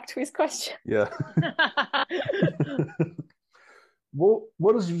can go back to his question. Yeah.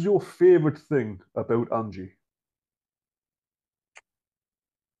 What is your favorite thing about Angie?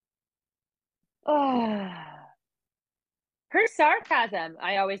 Oh, her sarcasm.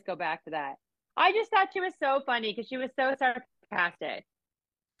 I always go back to that. I just thought she was so funny because she was so sarcastic.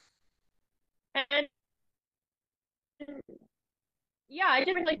 And yeah, I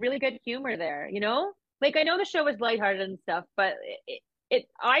did like really good humor there, you know? Like I know the show was lighthearted and stuff, but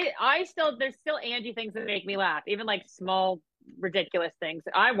I still there's still Angie things that make me laugh, even like small ridiculous things.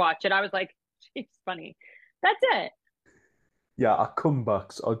 I watch it, I was like, she's funny. That's it. Yeah, our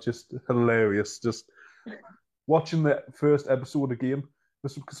comebacks are just hilarious. Just watching the first episode again,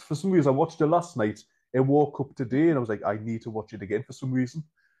 because for some reason I watched it last night and woke up today and I was like, I need to watch it again for some reason.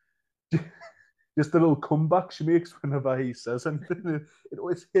 Just the little comeback she makes whenever he says anything.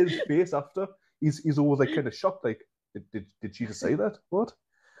 It's his face after. He's always like kind of shocked, like, did she just say that? What?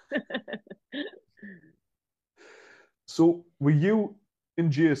 So were you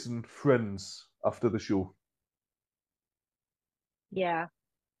and Jason friends after the show? Yeah.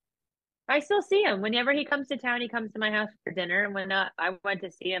 I still see him. Whenever he comes to town, he comes to my house for dinner. And when I went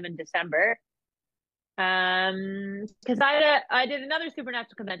to see him in December, Because I did another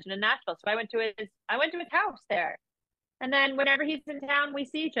supernatural convention in Nashville, so I went to his house there, and then whenever he's in town, we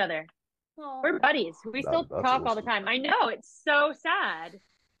see each other. Oh, We're buddies. We still That's talk all the awesome. time. I know it's so sad.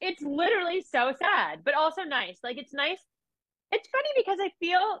 It's literally so sad, but also nice. Like it's nice. It's funny because I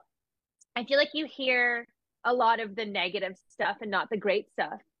feel like you hear a lot of the negative stuff and not the great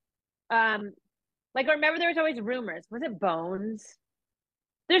stuff. Um, like I remember there was always rumors. Was it Bones?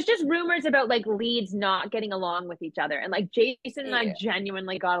 There's just rumors about like leads not getting along with each other. And like Jason and I yeah.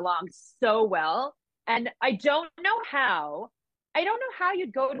 genuinely got along so well. And I don't know how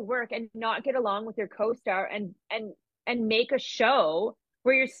you'd go to work and not get along with your co-star and make a show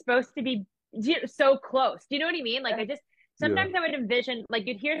where you're supposed to be so close. Do you know what I mean? Like I just Yeah. sometimes I would envision like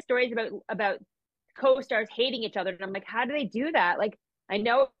you'd hear stories about co-stars hating each other and I'm like, how do they do that? Like I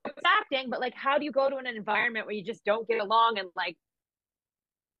know it's acting, but like how do you go to an environment where you just don't get along and like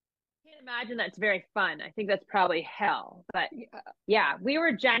can't imagine that's very fun. I think that's probably hell. But Yeah. yeah, we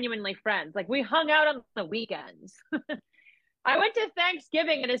were genuinely friends. Like we hung out on the weekends. I went to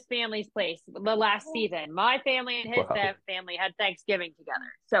Thanksgiving at his family's place the last Oh, season. My family and his Wow. family had Thanksgiving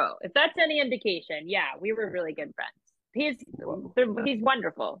together. So if that's any indication, yeah, we were really good friends. He's Wow. he's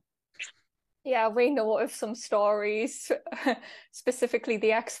wonderful. yeah, we know of some stories, specifically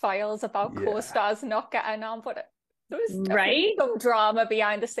the X-Files about Yeah. co-stars not getting on, but there's definitely Right? some drama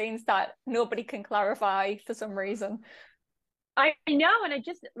behind the scenes that nobody can clarify for some reason. I know, and I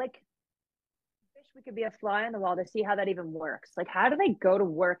just like wish we could be a fly on the wall to see how that even works. Like, how do they go to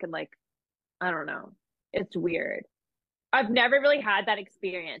work and like, I don't know. It's weird. I've never really had that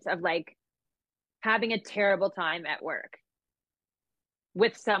experience of like having a terrible time at work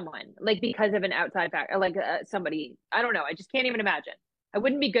with someone, like because of an outside factor, like somebody. I don't know. I just can't even imagine. I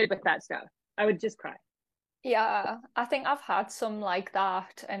wouldn't be good with that stuff. I would just cry. Yeah, I think I've had some like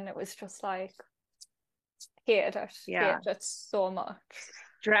that, and it was just like Yeah, hated it so much.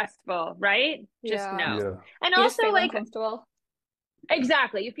 stressful, right? Just Yeah, no. Yeah. And you just also, feel like, uncomfortable.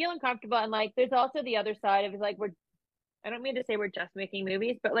 exactly, you feel uncomfortable, and like, there's also the other side of like, I don't mean to say we're just making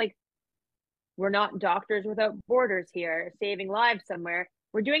movies, but like, we're not doctors without borders here, saving lives somewhere.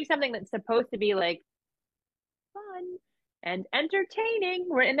 We're doing something that's supposed to be like fun and entertaining.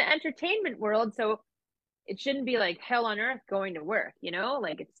 We're in the entertainment world, so it shouldn't be like hell on earth going to work, you know?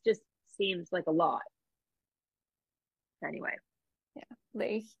 Like it's just seems like a lot. Anyway. Yeah,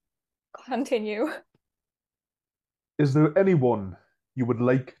 Lee, continue. Is there anyone you would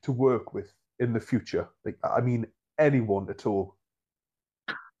like to work with in the future? Like, I mean, anyone at all?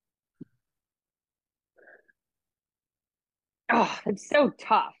 Oh, it's so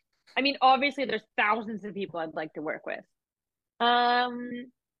tough. I mean, obviously there's thousands of people I'd like to work with. Um,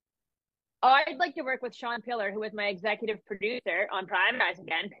 I'd like to work with Sean Pillar, who is my executive producer on Private Eyes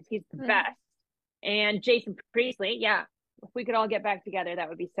again, because he's the Mm. best. And Jason Priestley, yeah. If we could all get back together, that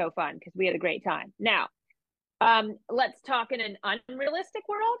would be so fun because we had a great time. Now, let's talk in an unrealistic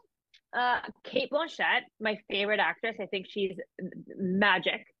world. Kate Blanchett, my favorite actress. I think she's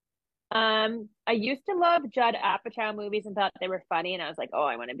magic. I used to love Judd Apatow movies and thought they were funny, and I was like, oh,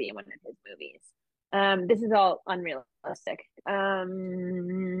 I want to be in one of his movies. This is all unrealistic.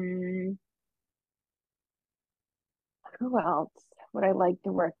 Who else would I like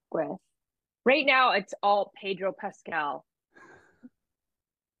to work with? Right now, it's all Pedro Pascal.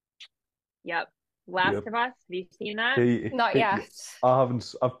 Yep. Last Yep. of Us. Have you seen that? Not yet. I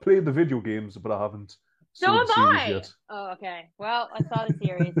haven't. I've played the video games, but I haven't So saw the have series I. yet. Oh, okay. Well, I saw the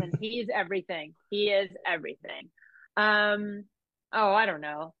series and he's everything. He is everything. Um, oh, I don't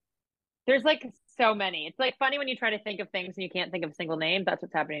know. There's like so many. It's like funny when you try to think of things and you can't think of a single name. That's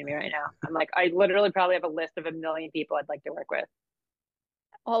what's happening to me right now. I'm like, I literally probably have a list of a million people I'd like to work with.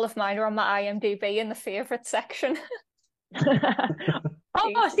 All of mine are on my IMDb in the favorite section.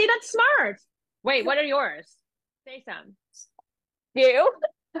 Oh, see, that's smart. Wait, what are yours? Say some. You?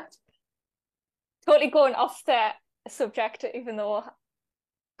 Totally going off the subject, even though,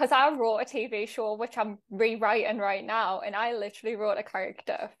 because I wrote a TV show which I'm rewriting right now, and I literally wrote a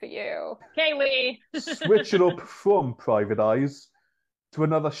character for you. Okay, Lee. Switch it up from Private Eyes to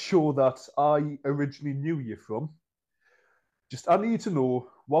another show that I originally knew you from. Just, I need to know,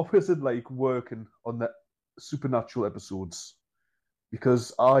 what was it like working on the Supernatural episodes?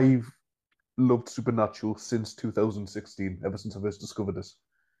 Because I've loved Supernatural since 2016, ever since I first discovered it.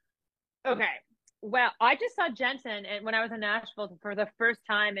 Okay. Well, I just saw Jensen when I was in Nashville for the first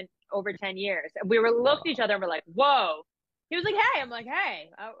time in over 10 years. We were looked at each other and we're like, whoa. He was like, hey. I'm like, hey.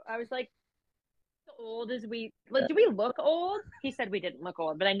 I was like, how old as we like, do we look old? He said we didn't look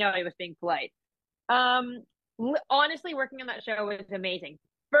old, but I know he was being polite. Um, Honestly, working on that show was amazing.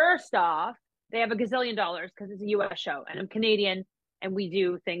 First off, they have a gazillion dollars because it's a US show and I'm Canadian and we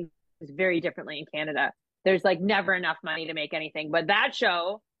do things very differently in Canada. There's like never enough money to make anything, but that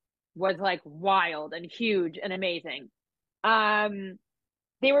show was like wild and huge and amazing. Um,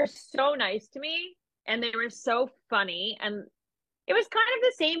 they were so nice to me and they were so funny and it was kind of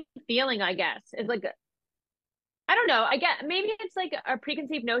the same feeling, I guess. It's like I don't know. I get maybe it's like our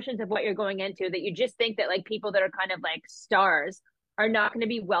preconceived notions of what you're going into that you just think that like people that are kind of like stars are not going to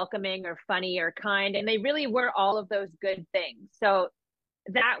be welcoming or funny or kind. And they really were all of those good things. So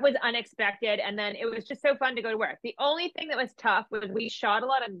that was unexpected. And then it was just so fun to go to work. The only thing that was tough was we shot a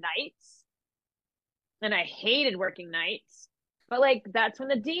lot of nights and I hated working nights. But like that's when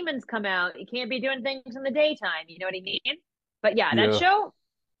the demons come out. You can't be doing things in the daytime. You know what I mean? But yeah, that Yeah. show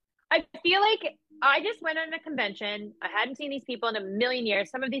I feel like I just went on a convention. I hadn't seen these people in a million years.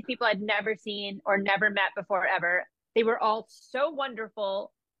 Some of these people I'd never seen or never met before ever. They were all so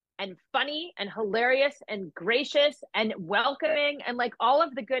wonderful and funny and hilarious and gracious and welcoming and like all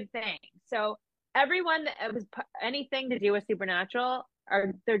of the good things. So everyone that was anything to do with supernatural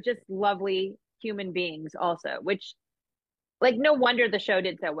are they're just lovely human beings also, which like no wonder the show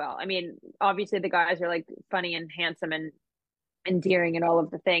did so well. I mean, obviously the guys are like funny and handsome and endearing and all of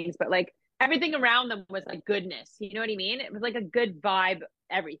the things, but like everything around them was like goodness. You know what I mean? It was like a good vibe,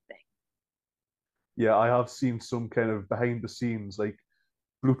 everything. Yeah, I have seen some kind of behind the scenes like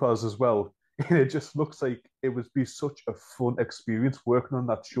bloopers as well. And it just looks like it would be such a fun experience working on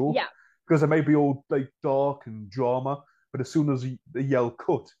that show Yeah, because it may be all like dark and drama, but as soon as the yell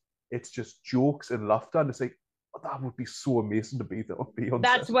cut, it's just jokes and laughter, and it's like oh, that would be so amazing to be there, be on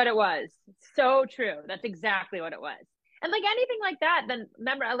that's set. what it was. So true. That's exactly what it was. And like anything like that, then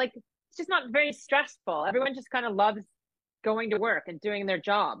remember, like it's just not very stressful. Everyone just kind of loves going to work and doing their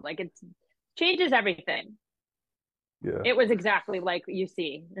job. Like it changes everything. Yeah. It was exactly like you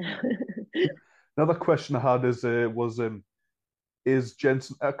see. Another question I had is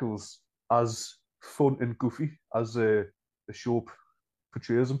Jensen Ackles as fun and goofy as the show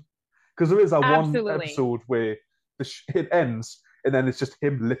portrays him? Because there is that one Absolutely. episode where it ends and then it's just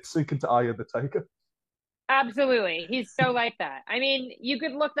him lip syncing to Eye of the Tiger. Absolutely. He's so like that. I mean, you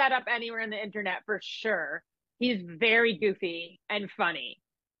could look that up anywhere on the internet for sure. He's very goofy and funny.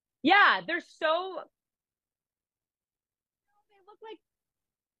 Yeah, they're so they look like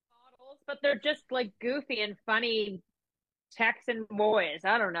models, but they're just like goofy and funny Texan boys.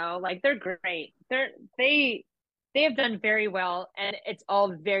 I don't know. Like they're great. They they have done very well and it's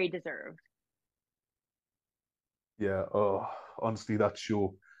all very deserved. Yeah, oh, honestly, that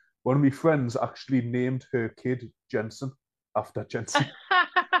show. One of my friends actually named her kid Jensen after Jensen.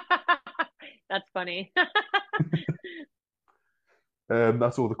 That's funny.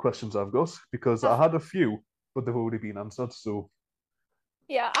 That's all the questions I've got because I had a few, but they've already been answered. So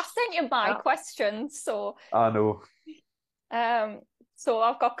Yeah, I sent you my Oh, questions, I know. um so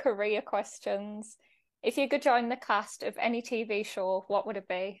I've got career questions. If you could join the cast of any TV show, what would it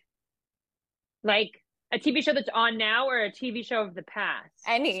be? like a TV show that's on now or a TV show of the past?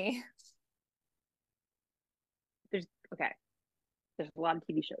 Any. There's okay. There's a lot of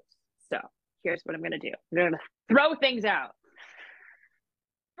TV shows. So here's what I'm gonna do. I'm gonna throw things out.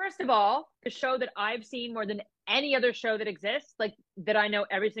 First of all, the show that I've seen more than any other show that exists, like that I know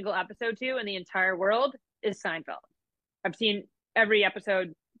every single episode to in the entire world, is Seinfeld. I've seen every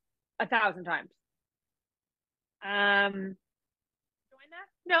episode 1,000 times. Join that?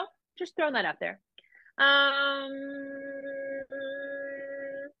 No, just throwing that out there. Um,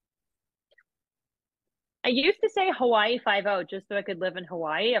 I used to say Hawaii 5 just so I could live in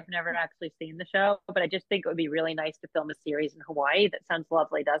Hawaii. I've never actually seen the show, but I just think it would be really nice to film a series in Hawaii. That sounds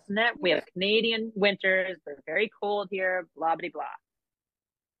lovely, doesn't it? We Yeah. have Canadian winters. They're very cold here, blah, blah, blah.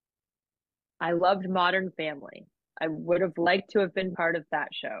 I loved Modern Family. I would have liked to have been part of that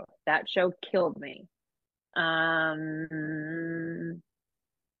show. That show killed me. Um,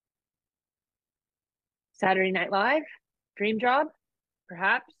 Saturday Night Live, Dream Job,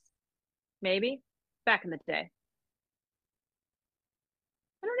 perhaps, maybe, back in the day.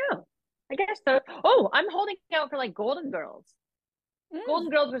 I don't know. I guess so. Oh, I'm holding out for like Golden Girls. Mm, Golden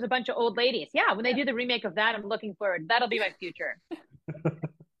Girls was a bunch of old ladies. Yeah, when they yeah. do the remake of that, I'm looking forward. That'll be my future.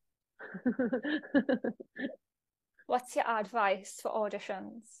 What's your advice for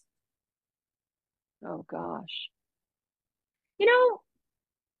auditions? Oh gosh. You know,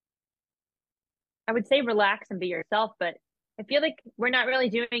 I would say relax and be yourself, but I feel like we're not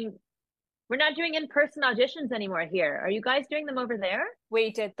doing in-person auditions anymore here. Are you guys doing them over there?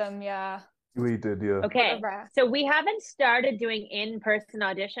 We did them, yeah. We did, yeah. But they're Okay. rare. So we haven't started doing in-person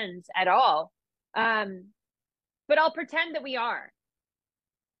auditions at all. Um, but I'll pretend that we are.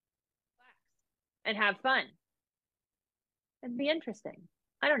 and have fun. It'd be interesting.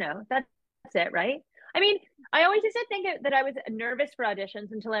 I don't know. That's it, right? I mean, I always used to think that I was nervous for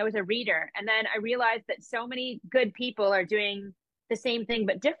auditions until I was a reader. And then I realized that so many good people are doing the same thing,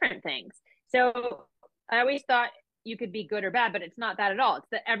 but different things. So I always thought you could be good or bad, but it's not that at all. It's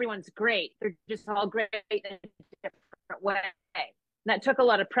that everyone's great. They're just all great in a different way. And that took a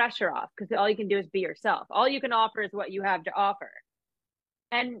lot of pressure off because all you can do is be yourself. All you can offer is what you have to offer.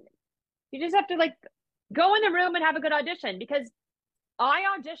 And you just have to like go in the room and have a good audition because I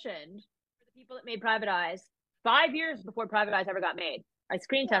auditioned for the people that made Private Eyes 5 years before Private Eyes ever got made. I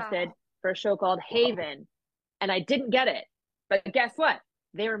screen tested Wow. for a show called Haven and I didn't get it. But guess what?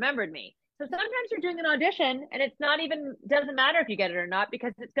 They remembered me. So sometimes you're doing an audition and it's not even, doesn't matter if you get it or not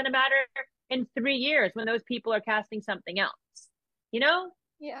because it's going to matter in 3 years when those people are casting something else. You know?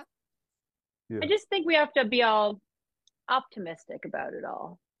 Yeah. I just think we have to be all optimistic about it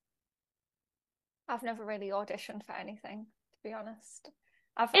all. I've never really auditioned for anything, to be honest.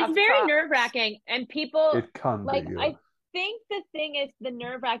 It's very nerve-wracking and people It can like be, yeah. I think the thing is the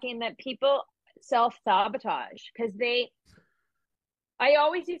nerve-wracking that people self-sabotage because I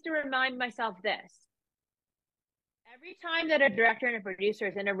always used to remind myself this. Every time that a director and a producer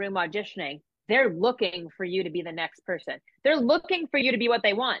is in a room auditioning, they're looking for you to be the next person. They're looking for you to be what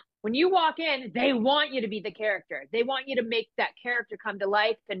they want. When you walk in, they want you to be the character. They want you to make that character come to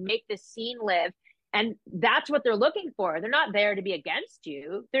life and make this scene live. And that's what they're looking for. They're not there to be against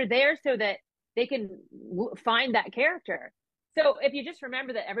you. They're there so that they can find that character. So if you just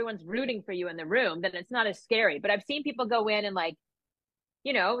remember that everyone's rooting for you in the room, then it's not as scary. But I've seen people go in and like,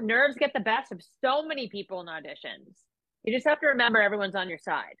 you know, nerves get the best of so many people in auditions. You just have to remember everyone's on your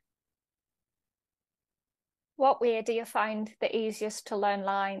side. What way do you find the easiest to learn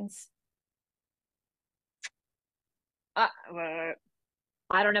lines? I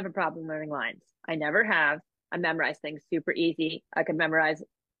don't have a problem learning lines. I never have. I memorize things super easy. I could memorize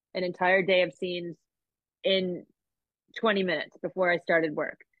an entire day of scenes in 20 minutes before I started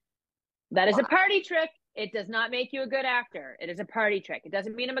work. That is a party trick. It does not make you a good actor. It is a party trick. It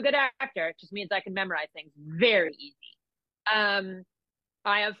doesn't mean I'm a good actor. It just means I can memorize things very easy.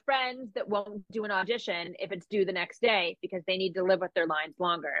 I have friends that won't do an audition if it's due the next day because they need to live with their lines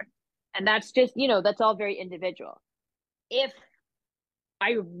longer. And that's just, you know, that's all very individual. If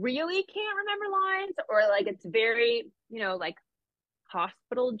I really can't remember lines or like it's very, you know, like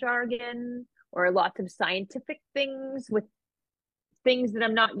hospital jargon or lots of scientific things with things that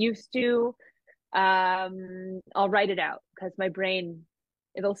I'm not used to, I'll write it out because my brain,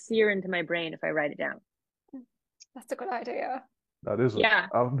 it'll sear into my brain if I write it down. That's a good idea. That is it. Yeah.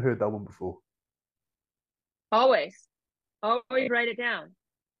 I haven't heard that one before. Always write it down.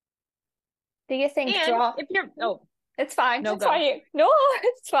 Do you think and if you're it's fine. No, it's fine. No,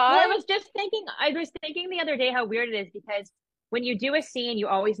 it's fine. Well, I was thinking the other day how weird it is because when you do a scene, you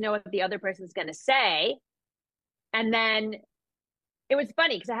always know what the other person's going to say. And then it was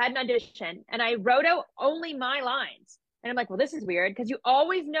funny because I had an audition and I wrote out only my lines. And I'm like, well, this is weird because you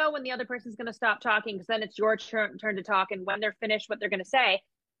always know when the other person's going to stop talking because then it's your turn to talk and when they're finished, what they're going to say.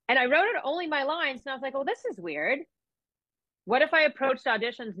 And I wrote out only my lines and I was like, well, this is weird. What if I approached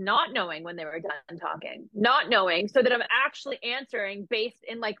auditions not knowing when they were done talking, not knowing so that I'm actually answering based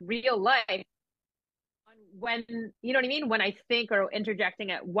in like real life on when, you know what I mean? When I think or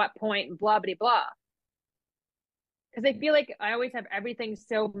interjecting at what point, blah, blah, blah. Because I feel like I always have everything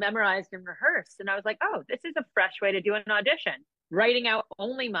so memorized and rehearsed. And I was like, oh, this is a fresh way to do an audition, writing out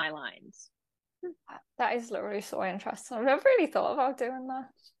only my lines. That is literally so interesting. I've never really thought about doing that.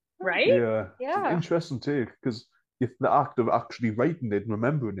 Right? Yeah. Yeah. It's an interesting take because if the act of actually writing it and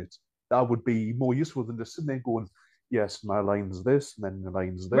remembering it, that would be more useful than just sitting there going, yes, my line's this, and then the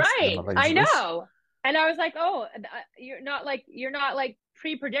line's this, right. and then I know. And I was like, oh, you're not like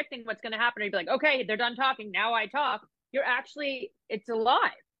pre-predicting what's going to happen. You'd be like, okay, they're done talking. Now I talk. You're actually, it's alive.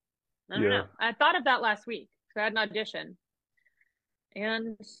 I don't know. I thought of that last week. So I had an audition.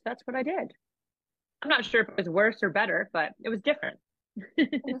 And that's what I did. I'm not sure if it was worse or better, but it was different. Do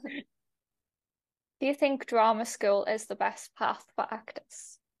you think drama school is the best path for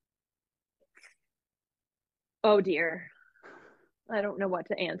actors? Oh dear. I don't know what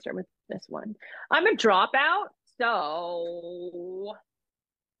to answer with this one. I'm a dropout, so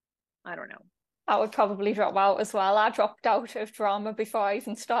I don't know. I would probably drop out as well. I dropped out of drama before I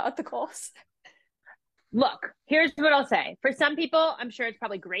even started the course. Look, here's what I'll say. For some people, I'm sure it's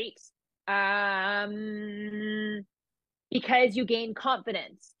probably great because you gain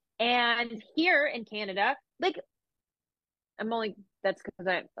confidence. And here in Canada, like I'm only That's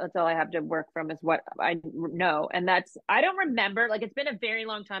because that's all I have to work from is what I know. And I don't remember, like, it's been a very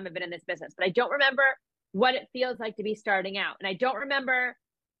long time I've been in this business, but I don't remember what it feels like to be starting out. And I don't remember,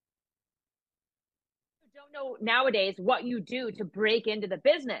 don't know nowadays what you do to break into the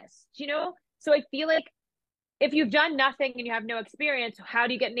business, you know? So I feel like if you've done nothing and you have no experience, how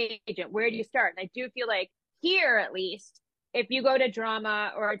do you get an agent? Where do you start? And I do feel like here, at least, if you go to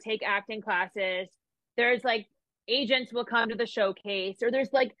drama or take acting classes, there's like agents will come to the showcase, or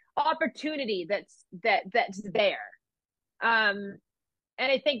there's like opportunity that's there. And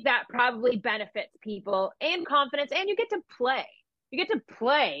I think that probably benefits people and confidence, and you get to play. You get to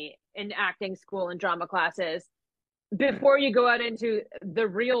play in acting school and drama classes before you go out into the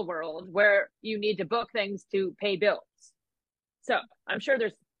real world where you need to book things to pay bills. So I'm sure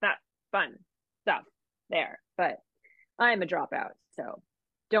there's that fun stuff there, but I am a dropout. So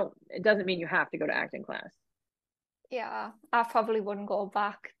it doesn't mean you have to go to acting class. Yeah, I probably wouldn't go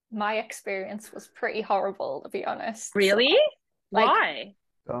back. My experience was pretty horrible, to be honest. Really? So, like,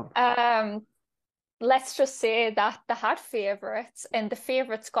 why? Let's just say that they had favorites, and the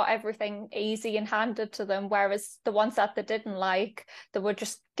favorites got everything easy and handed to them, whereas the ones that they didn't like, they would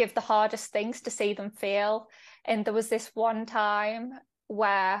just give the hardest things to see them fail. And there was this one time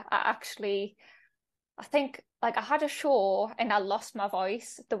where I think, like, I had a show and I lost my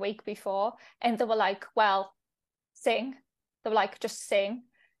voice the week before, and they were like, well, sing. They were like, just sing.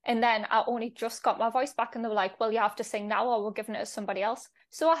 And then I only just got my voice back, and they were like, well, you have to sing now or we're giving it to somebody else.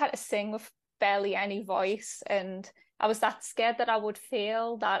 So I had to sing with barely any voice, and I was that scared that I would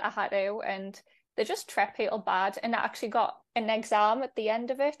fail that I had to, and they just treat people bad. And I actually got an exam at the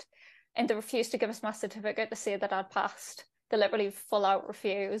end of it, and they refused to give us my certificate to say that I'd passed. They literally full out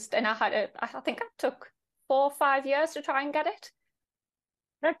refused, and I think it took 4 or 5 years to try and get it.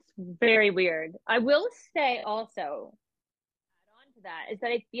 That's very weird. I will say also, add on to that, is that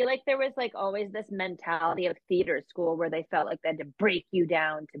I feel like there was like always this mentality of theater school where they felt like they had to break you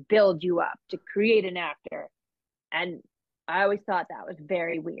down, to build you up, to create an actor. And I always thought that was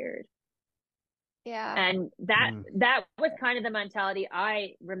very weird. Yeah. And that was kind of the mentality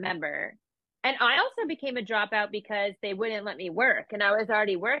I remember. And I also became a dropout because they wouldn't let me work, and I was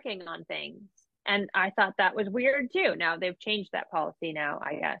already working on things. And I thought that was weird too. Now they've changed that policy now,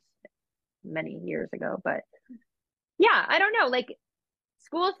 I guess, many years ago. But yeah, I don't know. Like,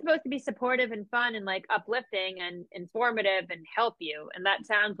 school is supposed to be supportive and fun and like uplifting and informative and help you. And that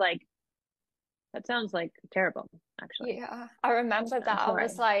sounds like terrible, actually. Yeah, I remember that. I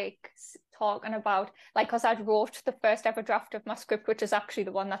was like talking about, like, because I'd wrote the first ever draft of my script, which is actually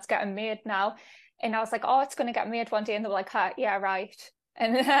the one that's getting made now. And I was like, oh, it's going to get made one day. And they were like, yeah, right.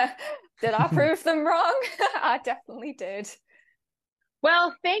 And did I prove them wrong? I definitely did.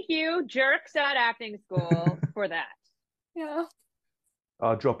 Well, thank you, jerks at acting school, for that. Yeah.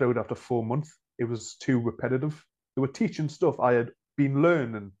 I dropped out after 4 months. It was too repetitive. They were teaching stuff I had been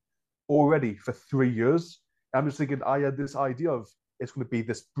learning already for 3 years. I'm just thinking I had this idea of it's going to be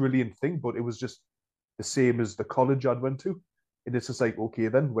this brilliant thing, but it was just the same as the college I'd went to. And it's just like, okay,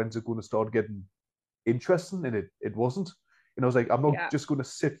 then when's it going to start getting interesting? And it wasn't. And I was like, I'm not just going to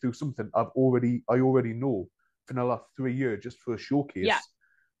sit through something I already know for the last 3 years just for a showcase. Yeah.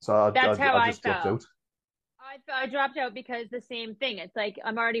 So That's how I just dropped out. I dropped out because the same thing. It's like,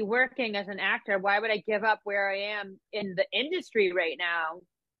 I'm already working as an actor. Why would I give up where I am in the industry right now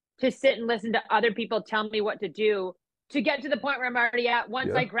to sit and listen to other people tell me what to do to get to the point where I'm already at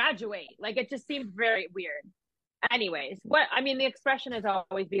once I graduate? Like, it just seemed very weird. Anyways, the expression is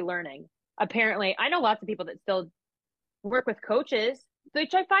always be learning. Apparently, I know lots of people that still work with coaches,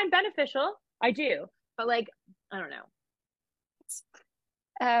 which I find beneficial. I do. But like, I don't know.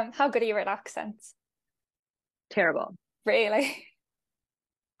 How good are your accents? Terrible. Really?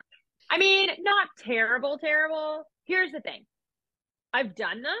 I mean, not terrible. Here's the thing. I've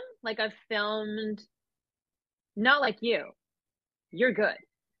done them. Like, I've filmed, not like you. You're good.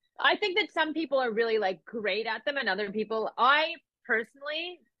 I think that some people are really like great at them, and other people, I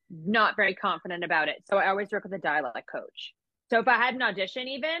personally, not very confident about it. So I always work with a dialect coach. So if I had an audition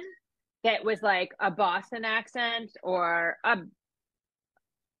even that was like a Boston accent or a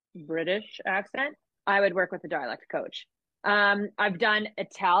British accent, I would work with a dialect coach. I've done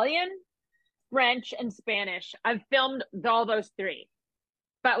Italian, French, and Spanish. I've filmed all those three,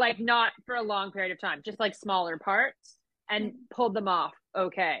 but like not for a long period of time, just like smaller parts, and pulled them off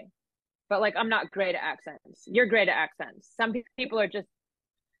okay. But like, I'm not great at accents. You're great at accents. Some people are just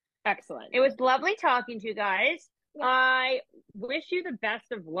excellent. It was lovely talking to you guys. Yeah. I wish you the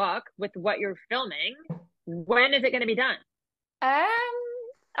best of luck with what you're filming. When is it going to be done?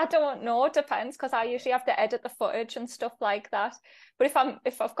 I don't know. It depends because I usually have to edit the footage and stuff like that. But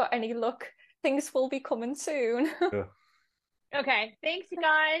if I've got any luck, things will be coming soon. Yeah. Okay, thanks, you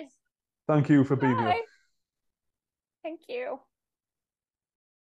guys. Thank you for being here. Bye. Thank you.